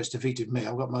 well, it's defeated me.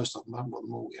 I've got most of them. I haven't got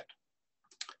them all yet.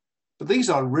 But these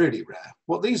are really rare.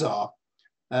 What these are,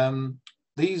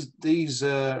 these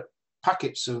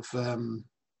packets of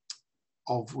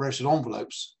registered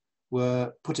envelopes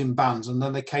were put in bands, and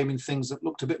then they came in things that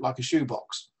looked a bit like a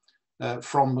shoebox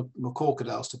from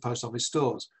McCorquodale's to post office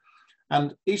stores.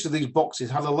 And each of these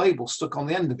boxes had a label stuck on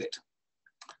the end of it.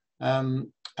 And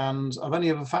I've only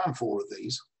ever found 4 of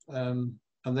these. And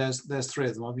there's 3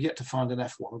 of them. I've yet to find an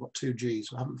F one. I've got 2 Gs,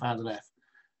 but I haven't found an F.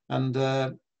 And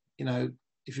you know,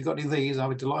 if you've got any of these, I'll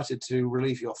be delighted to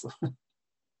relieve you of them.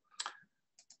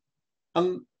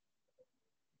 And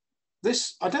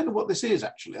this, I don't know what this is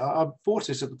actually. I bought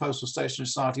it at the Postal Stationery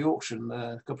Society auction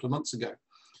a couple of months ago.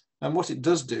 And what it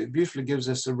does do, beautifully gives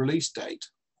us a release date.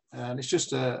 And it's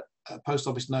just a post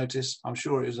office notice. I'm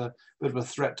sure it was a bit of a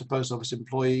threat to post office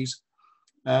employees.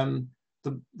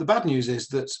 The bad news is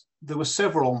that there were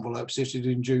several envelopes issued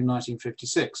in June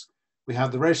 1956. We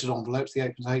had the registered envelopes, the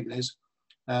 8pence halfpennies.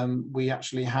 We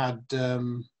actually had,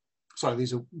 sorry,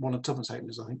 these are 1 and 2pence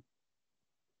halfpennies, I think.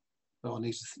 Oh, I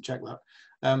need to check that.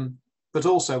 But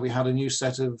also we had a new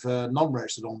set of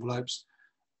non-registered envelopes,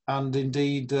 and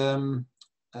indeed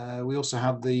we also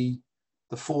had the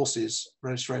forces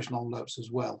registration envelopes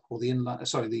as well, or the inland,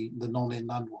 sorry, the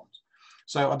non-inland ones.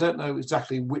 So I don't know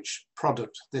exactly which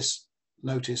product this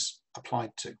notice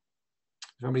applied to.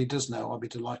 If anybody does know, I'll be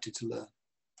delighted to learn.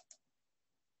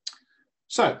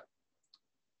 So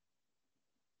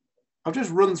I've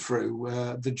just run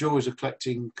through the joys of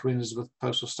collecting Queen Elizabeth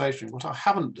postal stationery. What I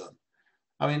haven't done,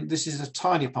 I mean, this is a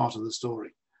tiny part of the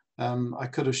story. I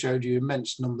could have showed you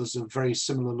immense numbers of very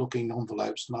similar looking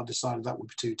envelopes, and I decided that would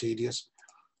be too tedious.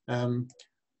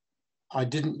 I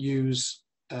didn't use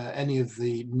any of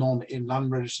the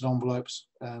non-inland registered envelopes.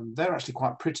 They're actually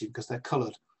quite pretty because they're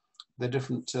coloured. They're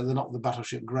different, they're not the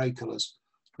battleship grey colours.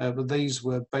 But these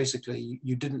were basically,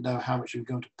 you didn't know how much you were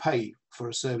going to pay for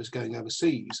a service going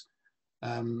overseas,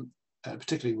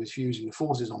 particularly with using the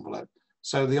forces envelope.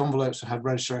 So the envelopes had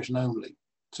registration only.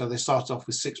 So they started off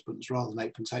with 6pence rather than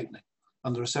 8pence halfpenny,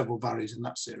 and there are several varies in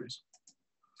that series.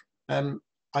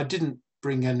 I didn't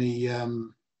bring any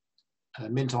used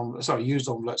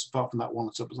envelopes apart from that 1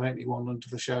 and 2pence halfpenny one into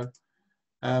the show.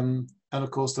 And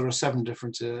of course there are 7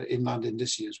 different inland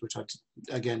indicias, which I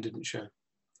again didn't show.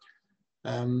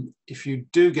 If you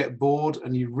do get bored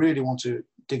and you really want to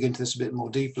dig into this a bit more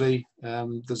deeply,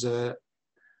 there's a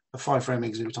 5-frame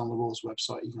exhibit on the Royal's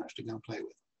website you can actually go and play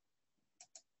with.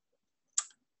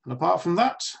 And apart from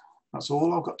that, that's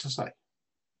all I've got to say.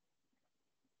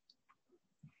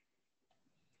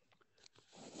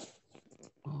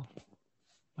 Oh,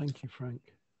 thank you, Frank.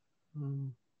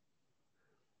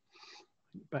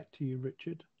 Back to you,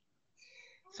 Richard.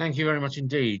 Thank you very much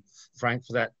indeed, Frank,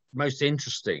 for that most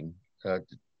interesting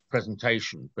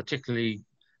presentation. Particularly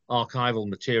archival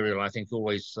material, I think,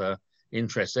 always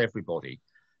interests everybody.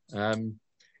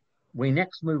 We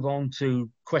next move on to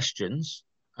questions,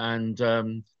 and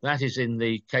that is in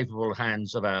the capable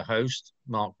hands of our host,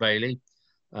 Mark Bailey,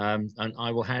 and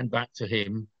I will hand back to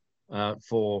him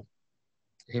for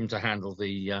him to handle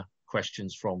the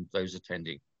questions from those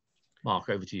attending. Mark,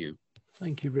 over to you.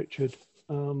 Thank you, Richard.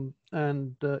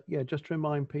 Yeah, just to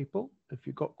remind people, if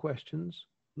you've got questions,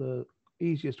 the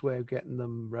easiest way of getting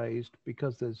them raised,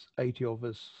 because there's 80 of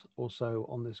us or so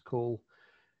on this call,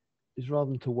 is rather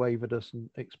than to wave at us and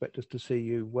expect us to see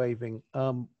you waving,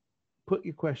 put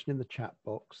your question in the chat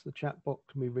box. The chat box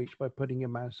can be reached by putting your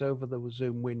mouse over the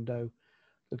Zoom window.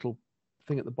 Little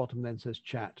thing at the bottom then says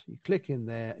chat. You click in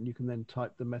there and you can then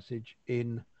type the message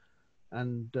in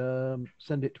and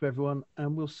send it to everyone,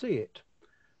 and we'll see it.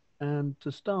 And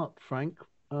to start, Frank,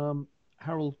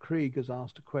 Harold Krieg has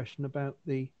asked a question about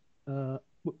the,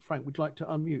 Frank, would you like to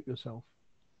unmute yourself?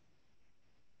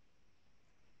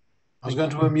 I was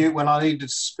going to unmute when I needed to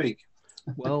speak.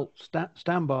 Well,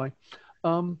 stand by.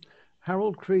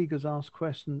 Harold Krieg has asked a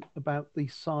question about the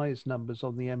size numbers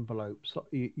on the envelopes.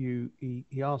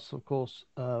 He asks, of course,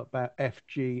 about F,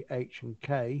 G, H, and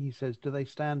K. He says, do they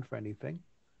stand for anything?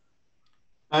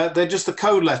 They're just the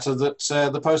code letter that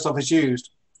the post office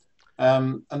used.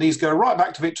 And these go right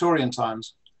back to Victorian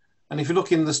times. And if you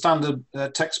look in the standard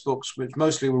textbooks, which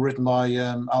mostly were written by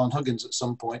Alan Huggins at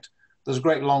some point, there's a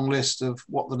great long list of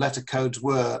what the letter codes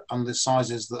were and the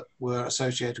sizes that were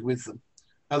associated with them.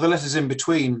 The letters in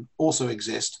between also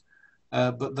exist,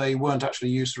 but they weren't actually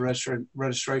used for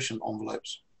registration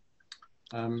envelopes.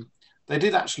 They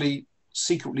did actually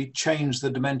secretly change the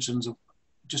dimensions of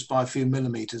just by a few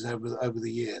millimeters over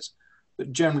the years.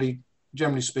 But generally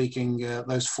speaking,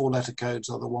 those 4 letter codes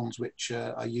are the ones which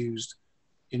are used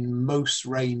in most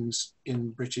reigns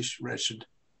in British registered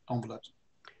envelopes.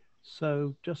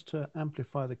 So just to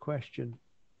amplify the question,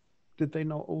 did they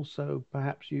not also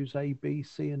perhaps use A, B,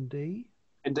 C, and D?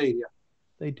 Indeed, yeah.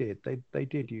 They did. They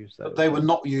did use those. But they were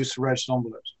not used for registered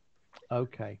envelopes.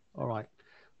 Okay. All right.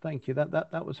 Thank you.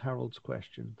 That was Harold's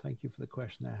question. Thank you for the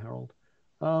question there, Harold.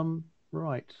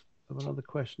 Right. I have another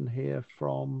question here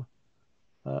from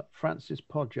Francis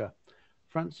Podger.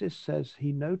 Francis says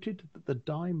he noted that the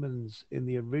diamonds in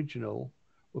the original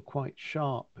were quite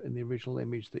sharp in the original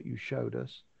image that you showed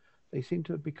us. They seem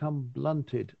to have become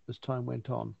blunted as time went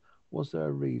on. Was there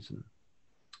a reason?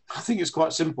 I think it's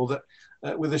quite simple that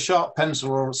with a sharp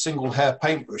pencil or a single hair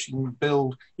paintbrush, you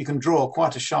can draw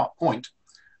quite a sharp point.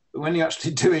 But when you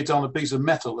actually do it on a piece of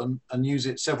metal and use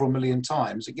it several million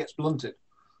times, it gets blunted.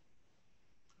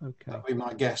 Okay. That would be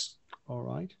my guess. All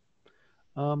right.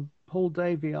 Paul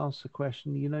Davey asks a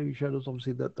question. You know, you showed us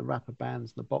obviously that the wrapper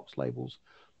bands and the box labels.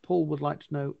 Paul would like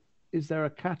to know, is there a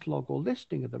catalogue or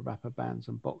listing of the wrapper bands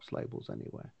and box labels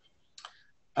anywhere?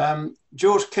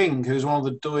 George King, who's one of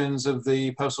the doyens of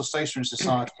the Postal Stationery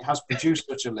Society, has produced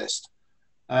such a list.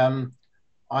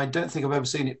 I don't think I've ever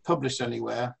seen it published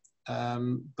anywhere,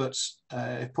 but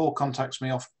if Paul contacts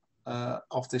me off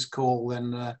this call,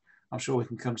 then I'm sure we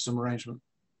can come to some arrangement.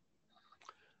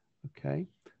 Okay.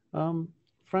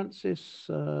 Francis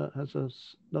has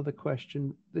another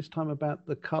question, this time about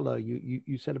the colour.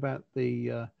 You said about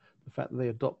the fact that they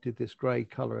adopted this grey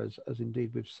colour, as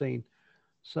indeed we've seen.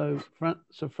 So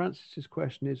Francis's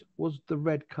question is, was the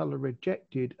red colour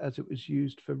rejected as it was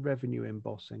used for revenue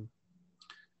embossing?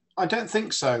 I don't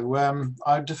think so.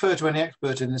 I defer to any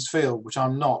expert in this field, which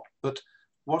I'm not. But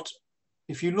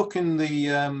if you look in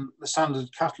the standard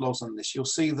catalogues on this, you'll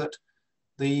see that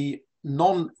the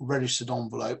non-registered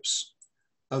envelopes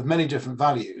of many different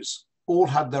values all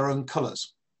had their own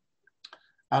colours.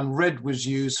 And red was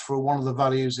used for one of the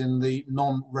values in the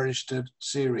non-registered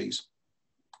series.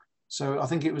 So I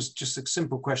think it was just a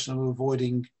simple question of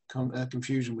avoiding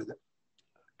confusion with it.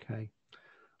 Okay.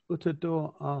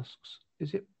 Utador asks,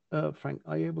 is it, Frank,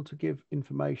 are you able to give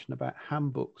information about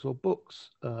handbooks or books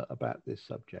about this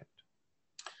subject?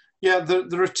 Yeah,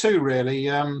 there are two really.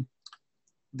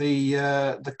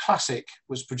 The classic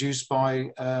was produced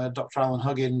by Dr. Alan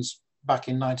Huggins back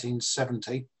in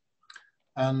 1970.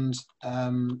 And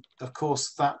of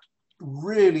course, that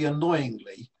really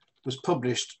annoyingly was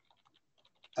published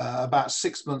about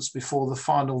 6 months before the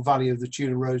final value of the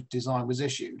Tudor Rose design was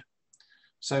issued.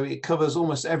 So it covers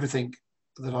almost everything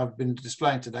that I've been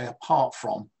displaying today, apart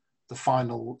from the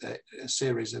final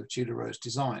series of Tudor Rose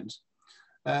designs.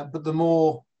 But the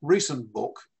more recent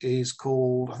book is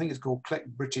called, I think it's called Collect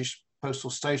British Postal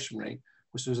Stationery,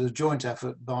 which was a joint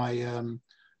effort by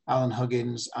Alan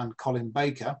Huggins and Colin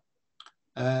Baker.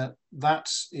 That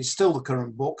is still the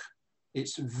current book.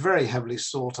 It's very heavily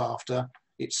sought after.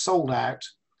 It's sold out.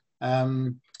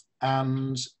 And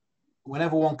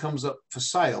whenever one comes up for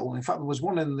sale, in fact, there was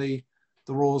one in the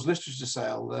Royal's Literature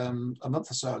Sale a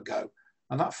month or so ago,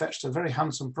 and that fetched a very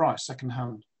handsome price, second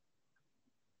hand.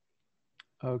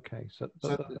 Okay,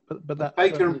 but that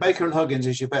Baker and Huggins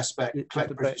is your best bet.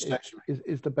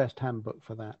 Is the best handbook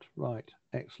for that, right?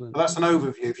 Excellent. Well, that's an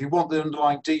overview. If you want the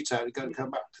underlying detail, you go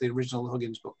back to the original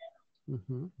Huggins book.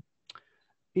 Mm-hmm.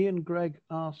 Ian Gregg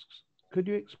asks, could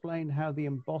you explain how the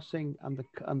embossing and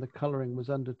the colouring was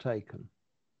undertaken?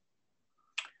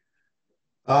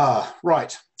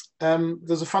 Right.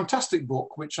 There's a fantastic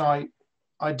book which I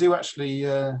do actually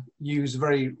use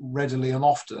very readily and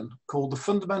often, called The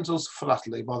Fundamentals of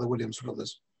Philately by the Williams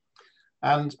brothers.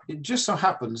 And it just so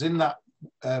happens in that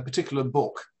particular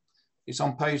book, it's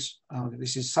on page,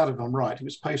 this is sad if I'm right, it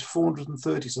was page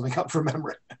 430 something up from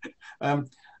memory,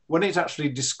 when it actually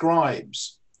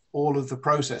describes all of the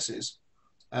processes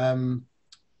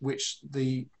which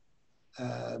the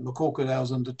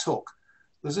McCorquodales undertook.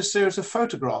 There's a series of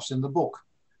photographs in the book.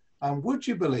 And would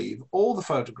you believe all the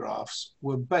photographs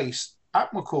were based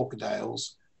at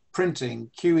McCorquodales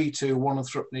printing QEII 1 and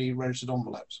 3 registered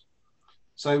envelopes.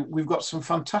 So we've got some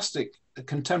fantastic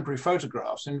contemporary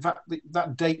photographs. In fact,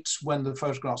 that dates when the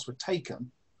photographs were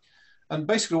taken. And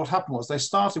basically what happened was they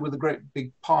started with a great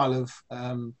big pile of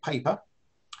paper.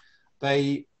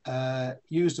 They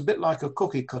used a bit like a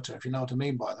cookie cutter, if you know what I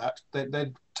mean by that.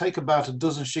 They'd take about a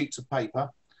dozen sheets of paper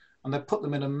and they put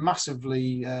them in a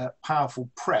massively powerful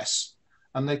press,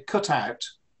 and they cut out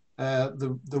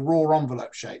the raw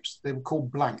envelope shapes. They were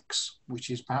called blanks, which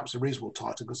is perhaps a reasonable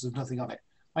title because there's nothing on it.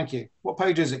 Thank you. What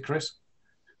page is it, Chris?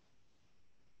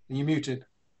 Are you muted?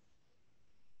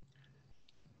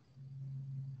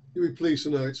 You'll be pleased to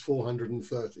know it's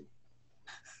 430.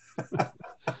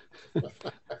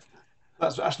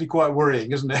 That's actually quite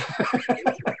worrying, isn't it?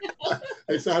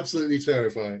 It's absolutely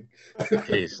terrifying.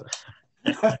 Yes.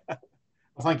 Well,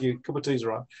 thank you. Cup of tea's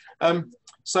all right.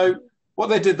 So what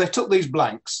they did, they took these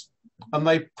blanks and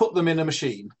they put them in a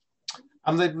machine,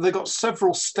 and they got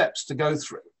several steps to go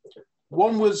through.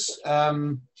 One was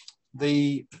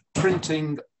the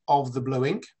printing of the blue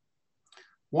ink.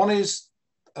 One is,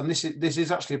 and this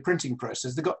is actually a printing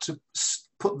process, they've got to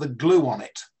put the glue on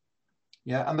it.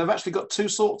 Yeah, and they've actually got two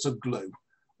sorts of glue.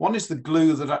 One is the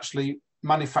glue that actually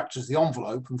manufactures the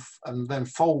envelope and then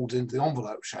folds into the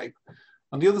envelope shape.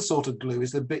 And the other sort of glue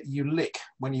is the bit you lick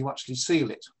when you actually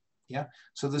seal it. Yeah,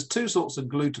 so there's two sorts of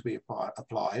glue to be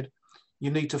applied.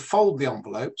 You need to fold the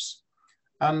envelopes.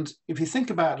 And if you think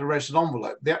about a registered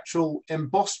envelope, the actual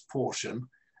embossed portion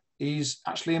is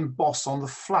actually embossed on the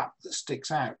flap that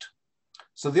sticks out.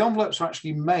 So the envelopes are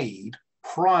actually made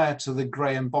prior to the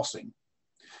grey embossing.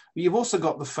 But you've also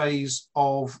got the phase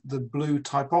of the blue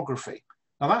typography.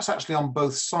 Now that's actually on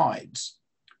both sides.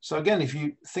 So again, if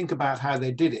you think about how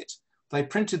they did it, they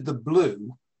printed the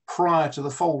blue prior to the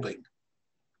folding.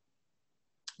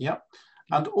 Yep.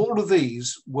 And all of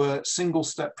these were single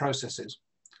step processes.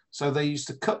 So they used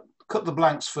to cut the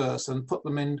blanks first and put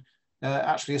them in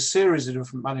actually a series of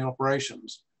different manual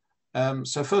operations.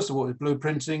 So first of all, it was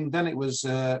blueprinting, then it was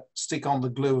stick on the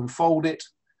glue and fold it,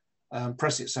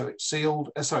 press it so it's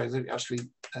sealed. It actually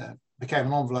became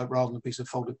an envelope rather than a piece of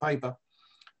folded paper.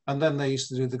 And then they used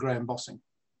to do the grey embossing.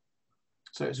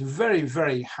 So it's a very,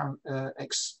 very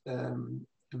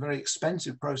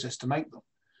expensive process to make them.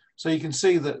 So you can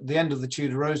see that at the end of the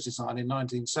Tudor Rose design in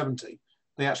 1970,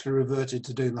 they actually reverted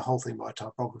to doing the whole thing by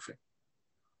typography.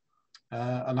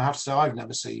 And I have to say, I've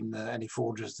never seen any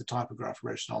forgers the typograph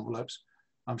registered envelopes.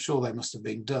 I'm sure they must have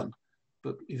been done.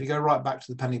 But if you go right back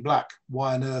to the penny black,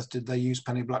 why on earth did they use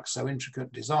penny black's so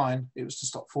intricate design? It was to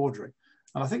stop forgery.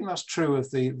 And I think that's true of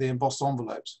the embossed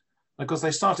envelopes, because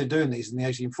they started doing these in the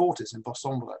 1840s, embossed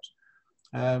envelopes.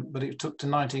 But it took to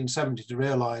 1970 to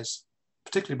realise,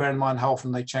 particularly bear in mind how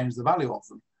often they changed the value of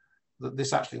them, that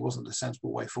this actually wasn't a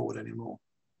sensible way forward anymore.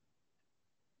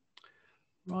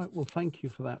 Right, well, thank you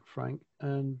for that, Frank.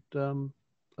 And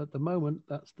at the moment,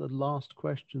 that's the last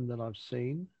question that I've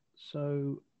seen.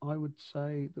 So I would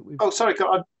say that we've... Oh, sorry,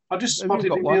 I just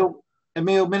spotted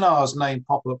Emile Minard's name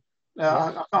pop up.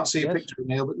 Yes. I can't see a picture of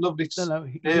Emile, but lovely to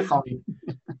hear from you.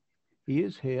 He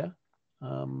is here.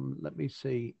 Let me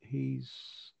see.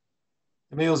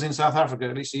 Emile's in South Africa,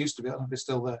 at least he used to be. I don't know if he's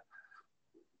still there.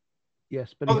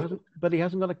 Yes, but he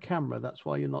hasn't got a camera. That's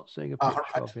why you're not seeing a picture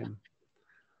of him.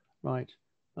 Right.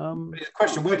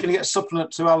 Question, where can you get a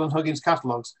supplement to Alan Huggins'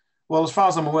 catalogues? Well, as far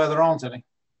as I'm aware, there aren't any.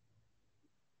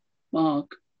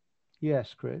 Mark.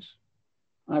 Yes, Chris.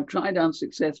 I've tried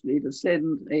unsuccessfully to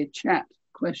send a chat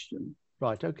question.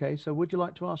 Right, okay. So would you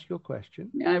like to ask your question?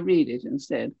 May I read it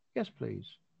instead? Yes, please.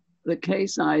 The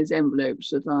K-size envelopes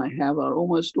that I have are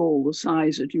almost all the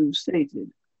size that you've stated.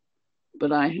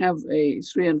 But I have a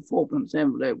 3 4/4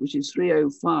 envelope, which is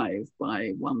 305 by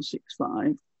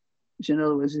 165, which in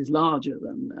other words is larger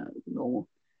than normal.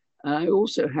 I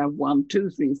also have one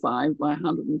 235 by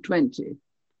 120.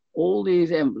 All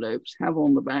these envelopes have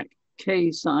on the back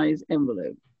K-size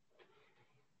envelope.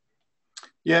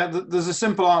 Yeah, there's a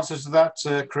simple answer to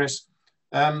that, Chris.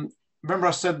 Remember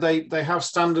I said they have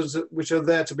standards which are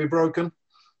there to be broken.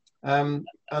 And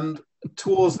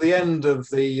towards the end of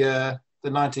the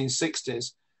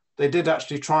 1960s, they did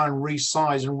actually try and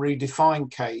resize and redefine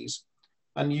Ks.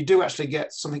 And you do actually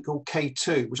get something called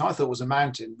K2, which I thought was a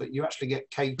mountain, but you actually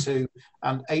get K2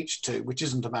 and H2, which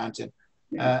isn't a mountain.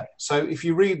 So if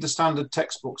you read the standard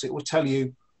textbooks, it will tell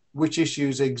you which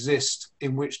issues exist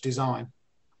in which design.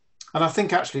 And I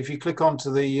think actually if you click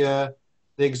onto the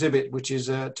exhibit, which is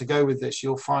to go with this,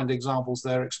 you'll find examples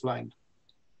there explained.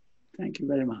 Thank you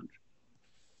very much.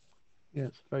 Yeah,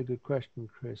 it's a very good question,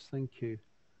 Chris. Thank you.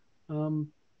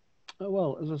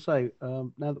 Well, as I say,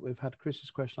 now that we've had Chris's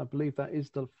question, I believe that is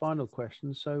the final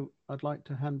question. So I'd like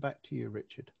to hand back to you,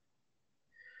 Richard.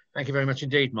 Thank you very much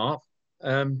indeed, Mark.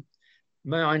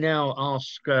 May I now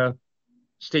ask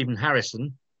Stephen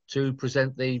Harrison to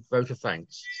present the vote of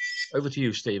thanks. Over to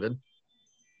you, Stephen.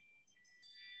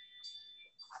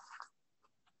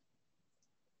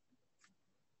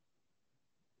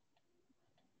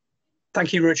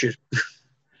 Thank you, Richard.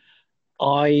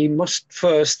 I must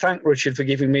first thank Richard for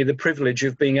giving me the privilege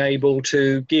of being able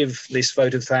to give this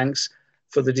vote of thanks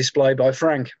for the display by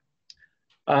Frank.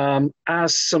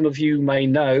 As some of you may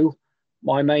know,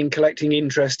 my main collecting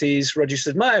interest is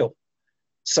registered mail.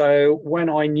 So when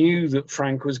I knew that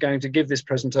Frank was going to give this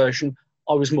presentation,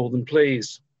 I was more than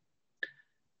pleased.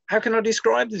 How can I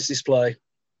describe this display?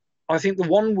 I think the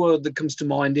one word that comes to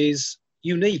mind is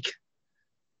unique,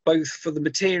 both for the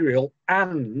material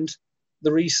and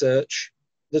the research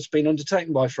that's been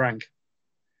undertaken by Frank.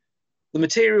 The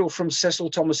material from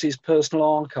Cecil Thomas's personal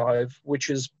archive, which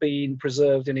has been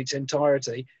preserved in its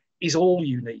entirety, is all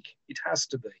unique. It has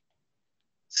to be.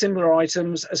 Similar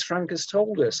items, as Frank has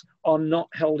told us, are not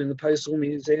held in the Postal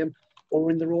Museum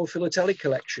or in the Royal Philatelic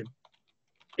Collection.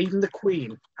 Even the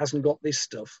Queen hasn't got this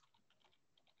stuff.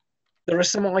 There are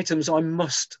some items I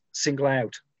must single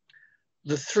out.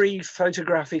 The 3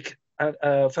 photographic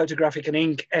and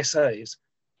ink essays,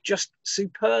 just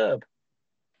superb.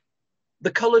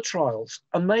 The colour trials,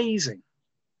 amazing.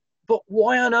 But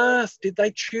why on earth did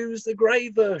they choose the grey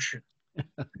version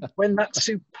when that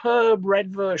superb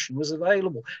red version was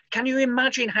available? Can you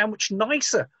imagine how much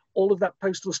nicer all of that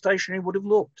postal stationery would have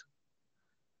looked?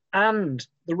 And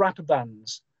the wrapper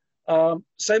bands,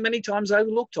 so many times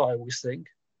overlooked, I always think.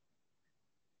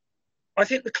 I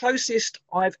think the closest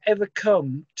I've ever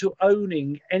come to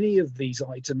owning any of these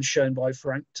items shown by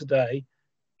Frank today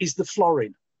is the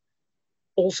florin,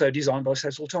 also designed by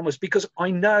Cecil Thomas, because I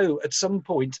know at some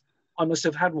point I must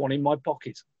have had one in my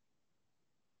pocket.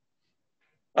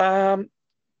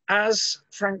 As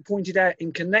Frank pointed out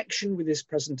in connection with this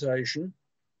presentation,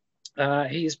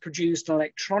 he has produced an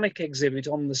electronic exhibit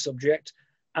on the subject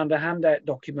and a handout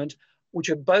document, which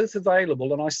are both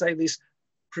available. And I say this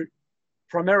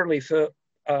primarily for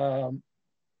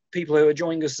people who are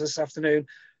joining us this afternoon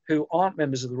who aren't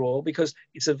members of the Royal, because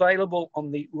it's available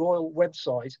on the Royal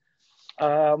website.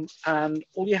 And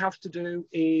all you have to do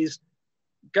is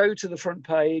go to the front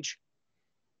page,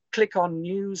 click on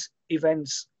news,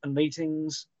 events and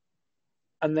meetings,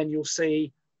 and then you'll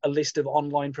see a list of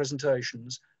online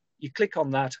presentations. You click on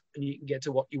that and you can get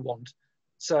to what you want.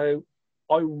 So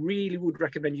I really would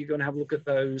recommend you go and have a look at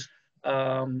those,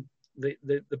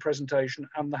 the presentation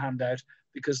and the handout,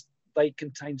 because they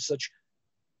contain such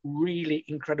really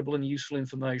incredible and useful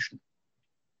information.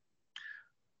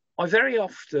 I very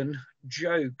often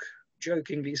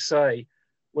jokingly say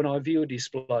when I view a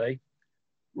display,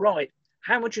 right,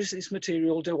 how much of this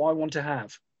material do I want to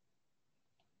have?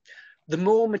 The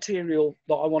more material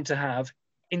that I want to have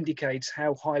indicates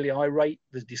how highly I rate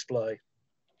the display.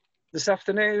 This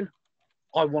afternoon,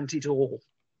 I want it all.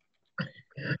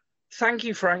 Thank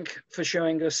you, Frank, for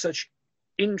showing us such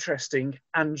interesting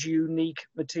and unique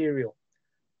material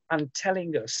and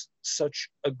telling us such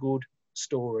a good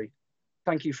story.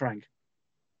 Thank you, Frank.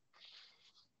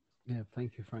 Yeah,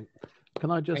 thank you, Frank.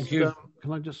 Can I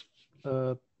just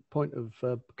point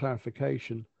of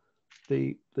clarification?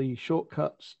 The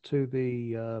shortcuts to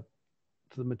the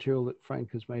material that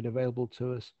Frank has made available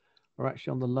to us are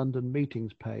actually on the London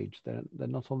meetings page. They're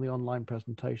not on the online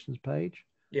presentations page.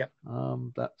 Yeah.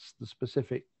 That's the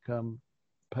specific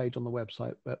page on the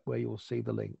website where you'll see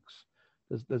the links.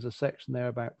 There's a section there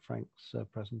about Frank's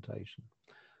presentation.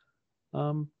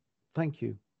 Thank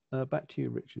you. Back to you,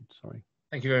 Richard. Sorry.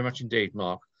 Thank you very much indeed,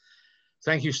 Mark.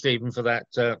 Thank you, Stephen, for that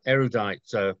erudite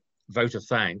vote of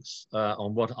thanks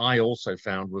on what I also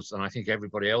found was, and I think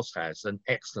everybody else has, an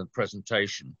excellent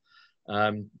presentation.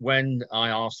 When I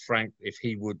asked Frank if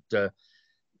he would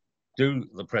do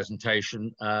the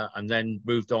presentation and then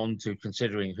moved on to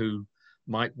considering who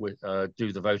might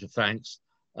do the vote of thanks,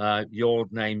 your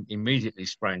name immediately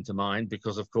sprang to mind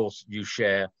because, of course, you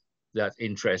share that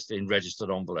interest in registered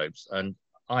envelopes. And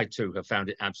I, too, have found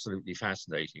it absolutely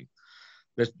fascinating.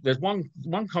 There's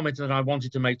one comment that I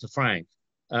wanted to make to Frank.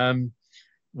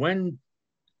 When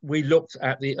we looked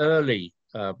at the early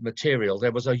material,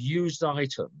 there was a used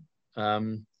item,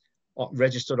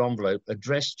 registered envelope,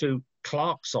 addressed to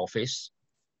Clerk's Office,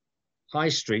 High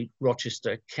Street,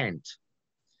 Rochester, Kent.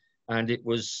 And it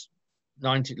was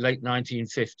late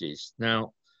 1950s.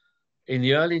 Now, in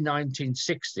the early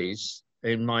 1960s,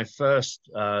 in my first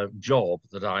job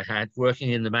that I had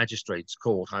working in the magistrate's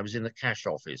court, I was in the cash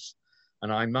office,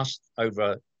 and I must,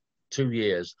 over 2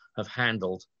 years, have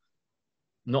handled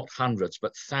not hundreds,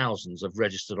 but thousands of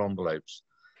registered envelopes,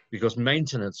 because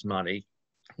maintenance money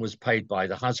was paid by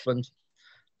the husband,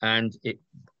 and it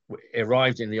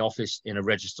arrived in the office in a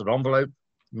registered envelope,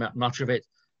 much of it,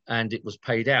 and it was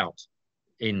paid out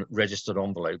in registered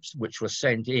envelopes, which were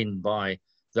sent in by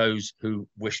those who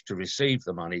wished to receive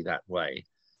the money that way.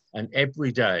 And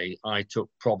every day I took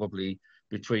probably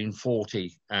between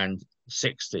 40 and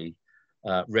 60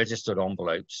 registered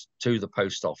envelopes to the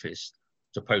post office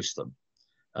to post them.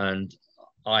 And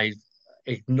I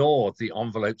ignored the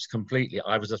envelopes completely.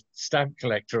 I was a stamp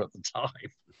collector at the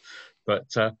time,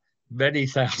 but many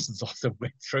thousands of them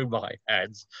went through my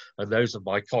hands and those of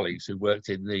my colleagues who worked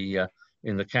in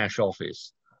the cash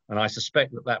office. And I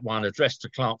suspect that one addressed to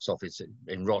Clerk's Office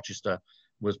in Rochester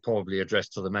was probably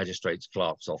addressed to the magistrate's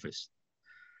clerk's office.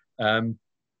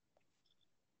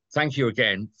 Thank you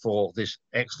again for this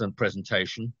excellent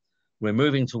presentation. We're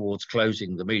moving towards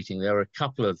closing the meeting. There are a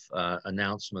couple of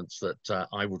announcements that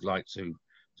I would like to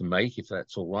make, if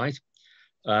that's all right.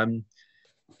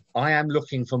 I am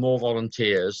looking for more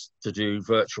volunteers to do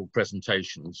virtual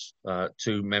presentations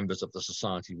to members of the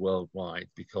Society worldwide,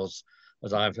 because,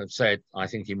 as I've said, I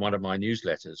think in one of my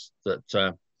newsletters,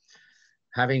 that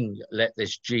having let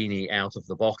this genie out of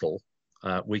the bottle,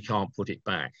 we can't put it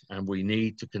back, and we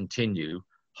need to continue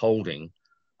holding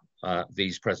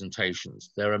these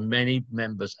presentations. There are many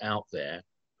members out there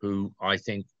who I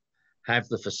think have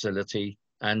the facility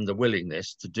and the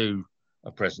willingness to do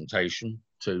a presentation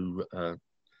to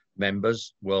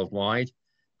members worldwide.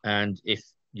 And if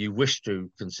you wish to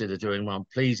consider doing one,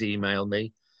 please email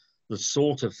me. The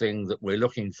sort of thing that we're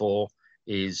looking for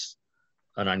is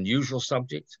an unusual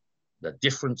subject, a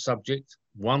different subject,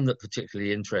 one that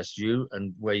particularly interests you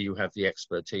and where you have the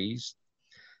expertise.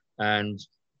 And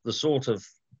the sort of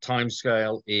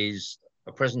timescale is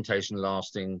a presentation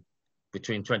lasting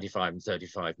between 25 and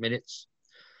 35 minutes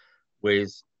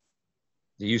with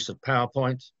the use of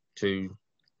PowerPoint to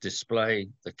display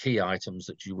the key items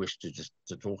that you wish to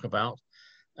talk about,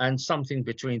 and something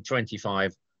between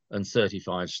 25 and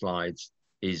 35 slides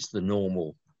is the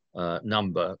normal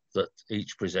number that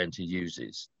each presenter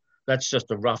uses. That's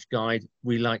just a rough guide.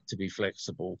 We like to be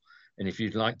flexible, and if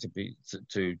you'd like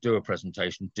to do a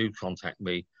presentation, do contact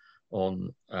me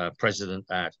on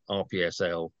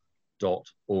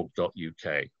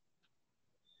president@rpsl.org.uk.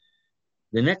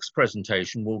 The next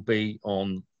presentation will be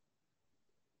on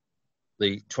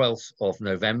the 12th of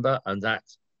November, and that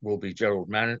will be Gerald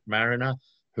Mariner,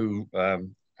 who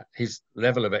his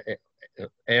level of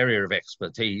area of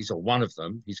expertise, or one of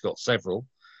them, he's got several,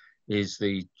 is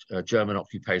the German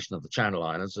occupation of the Channel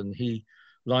Islands, and he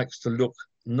likes to look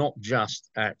not just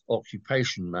at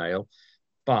occupation mail,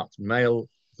 but mail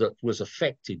that was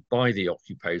affected by the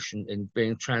occupation in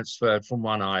being transferred from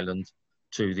one island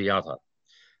to the other,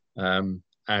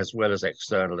 as well as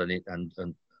external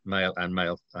and mail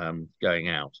going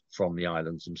out from the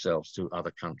islands themselves to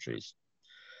other countries.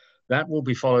 That will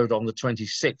be followed on the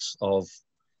 26th of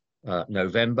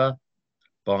November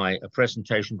by a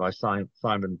presentation by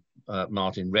Simon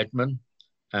Martin Redman,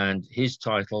 and his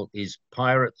title is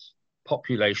Pirates,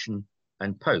 Population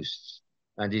and Posts,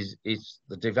 and is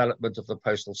the development of the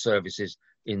postal services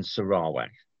in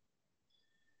Sarawak.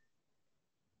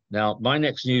 Now, my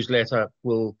next newsletter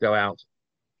will go out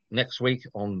next week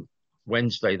on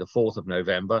Wednesday, the 4th of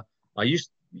November. I used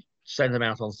to send them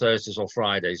out on Thursdays or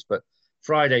Fridays, but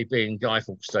Friday being Guy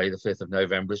Fawkes Day, the 5th of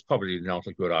November, is probably not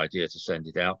a good idea to send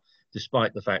it out,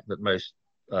 despite the fact that most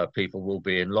people will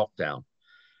be in lockdown.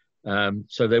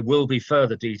 So there will be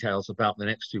further details about the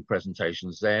next two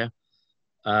presentations there.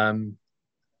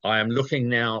 I am looking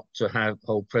now to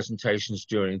hold presentations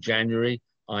during January.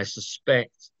 I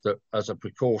suspect that as a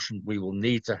precaution, we will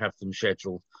need to have them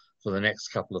scheduled for the next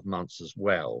couple of months as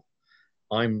well.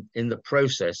 I'm in the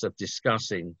process of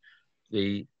discussing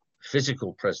the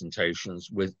physical presentations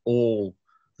with all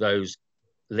those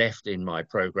left in my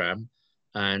program.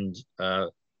 And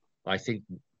I think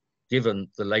given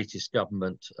the latest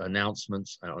government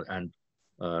announcements and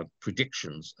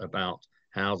predictions about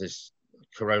how this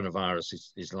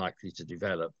coronavirus is likely to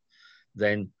develop,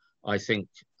 then I think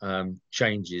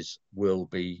changes will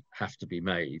have to be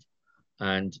made.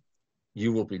 And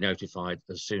you will be notified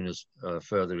as soon as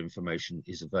further information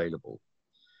is available.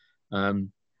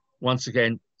 Once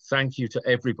again, thank you to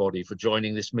everybody for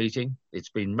joining this meeting. It's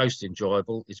been most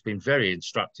enjoyable. It's been very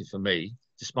instructive for me,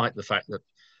 despite the fact that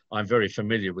I'm very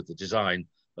familiar with the design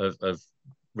of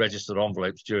registered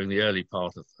envelopes during the early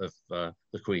part of the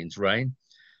Queen's reign.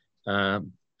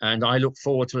 And I look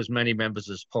forward to as many members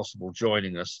as possible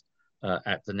joining us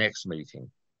at the next meeting.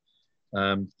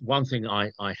 One thing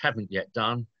I haven't yet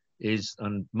done is,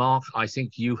 and Mark, I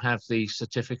think you have the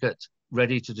certificate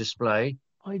ready to display.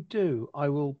 I do. I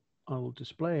will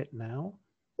display it now.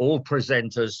 All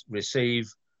presenters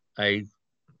receive a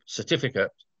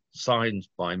certificate signed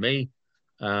by me.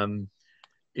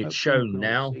 It's shown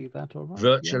now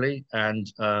virtually, yeah.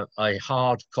 And a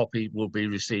hard copy will be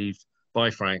received by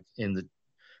Frank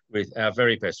with our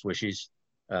very best wishes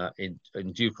in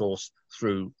due course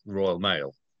through Royal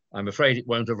Mail. I'm afraid it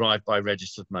won't arrive by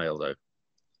registered mail though.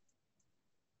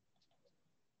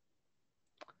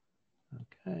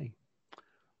 Okay,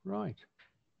 right.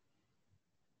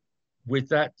 With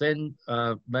that then,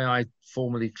 may I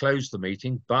formally close the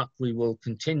meeting, but we will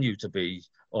continue to be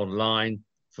online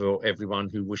for everyone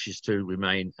who wishes to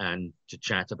remain and to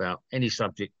chat about any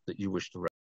subject that you wish to raise.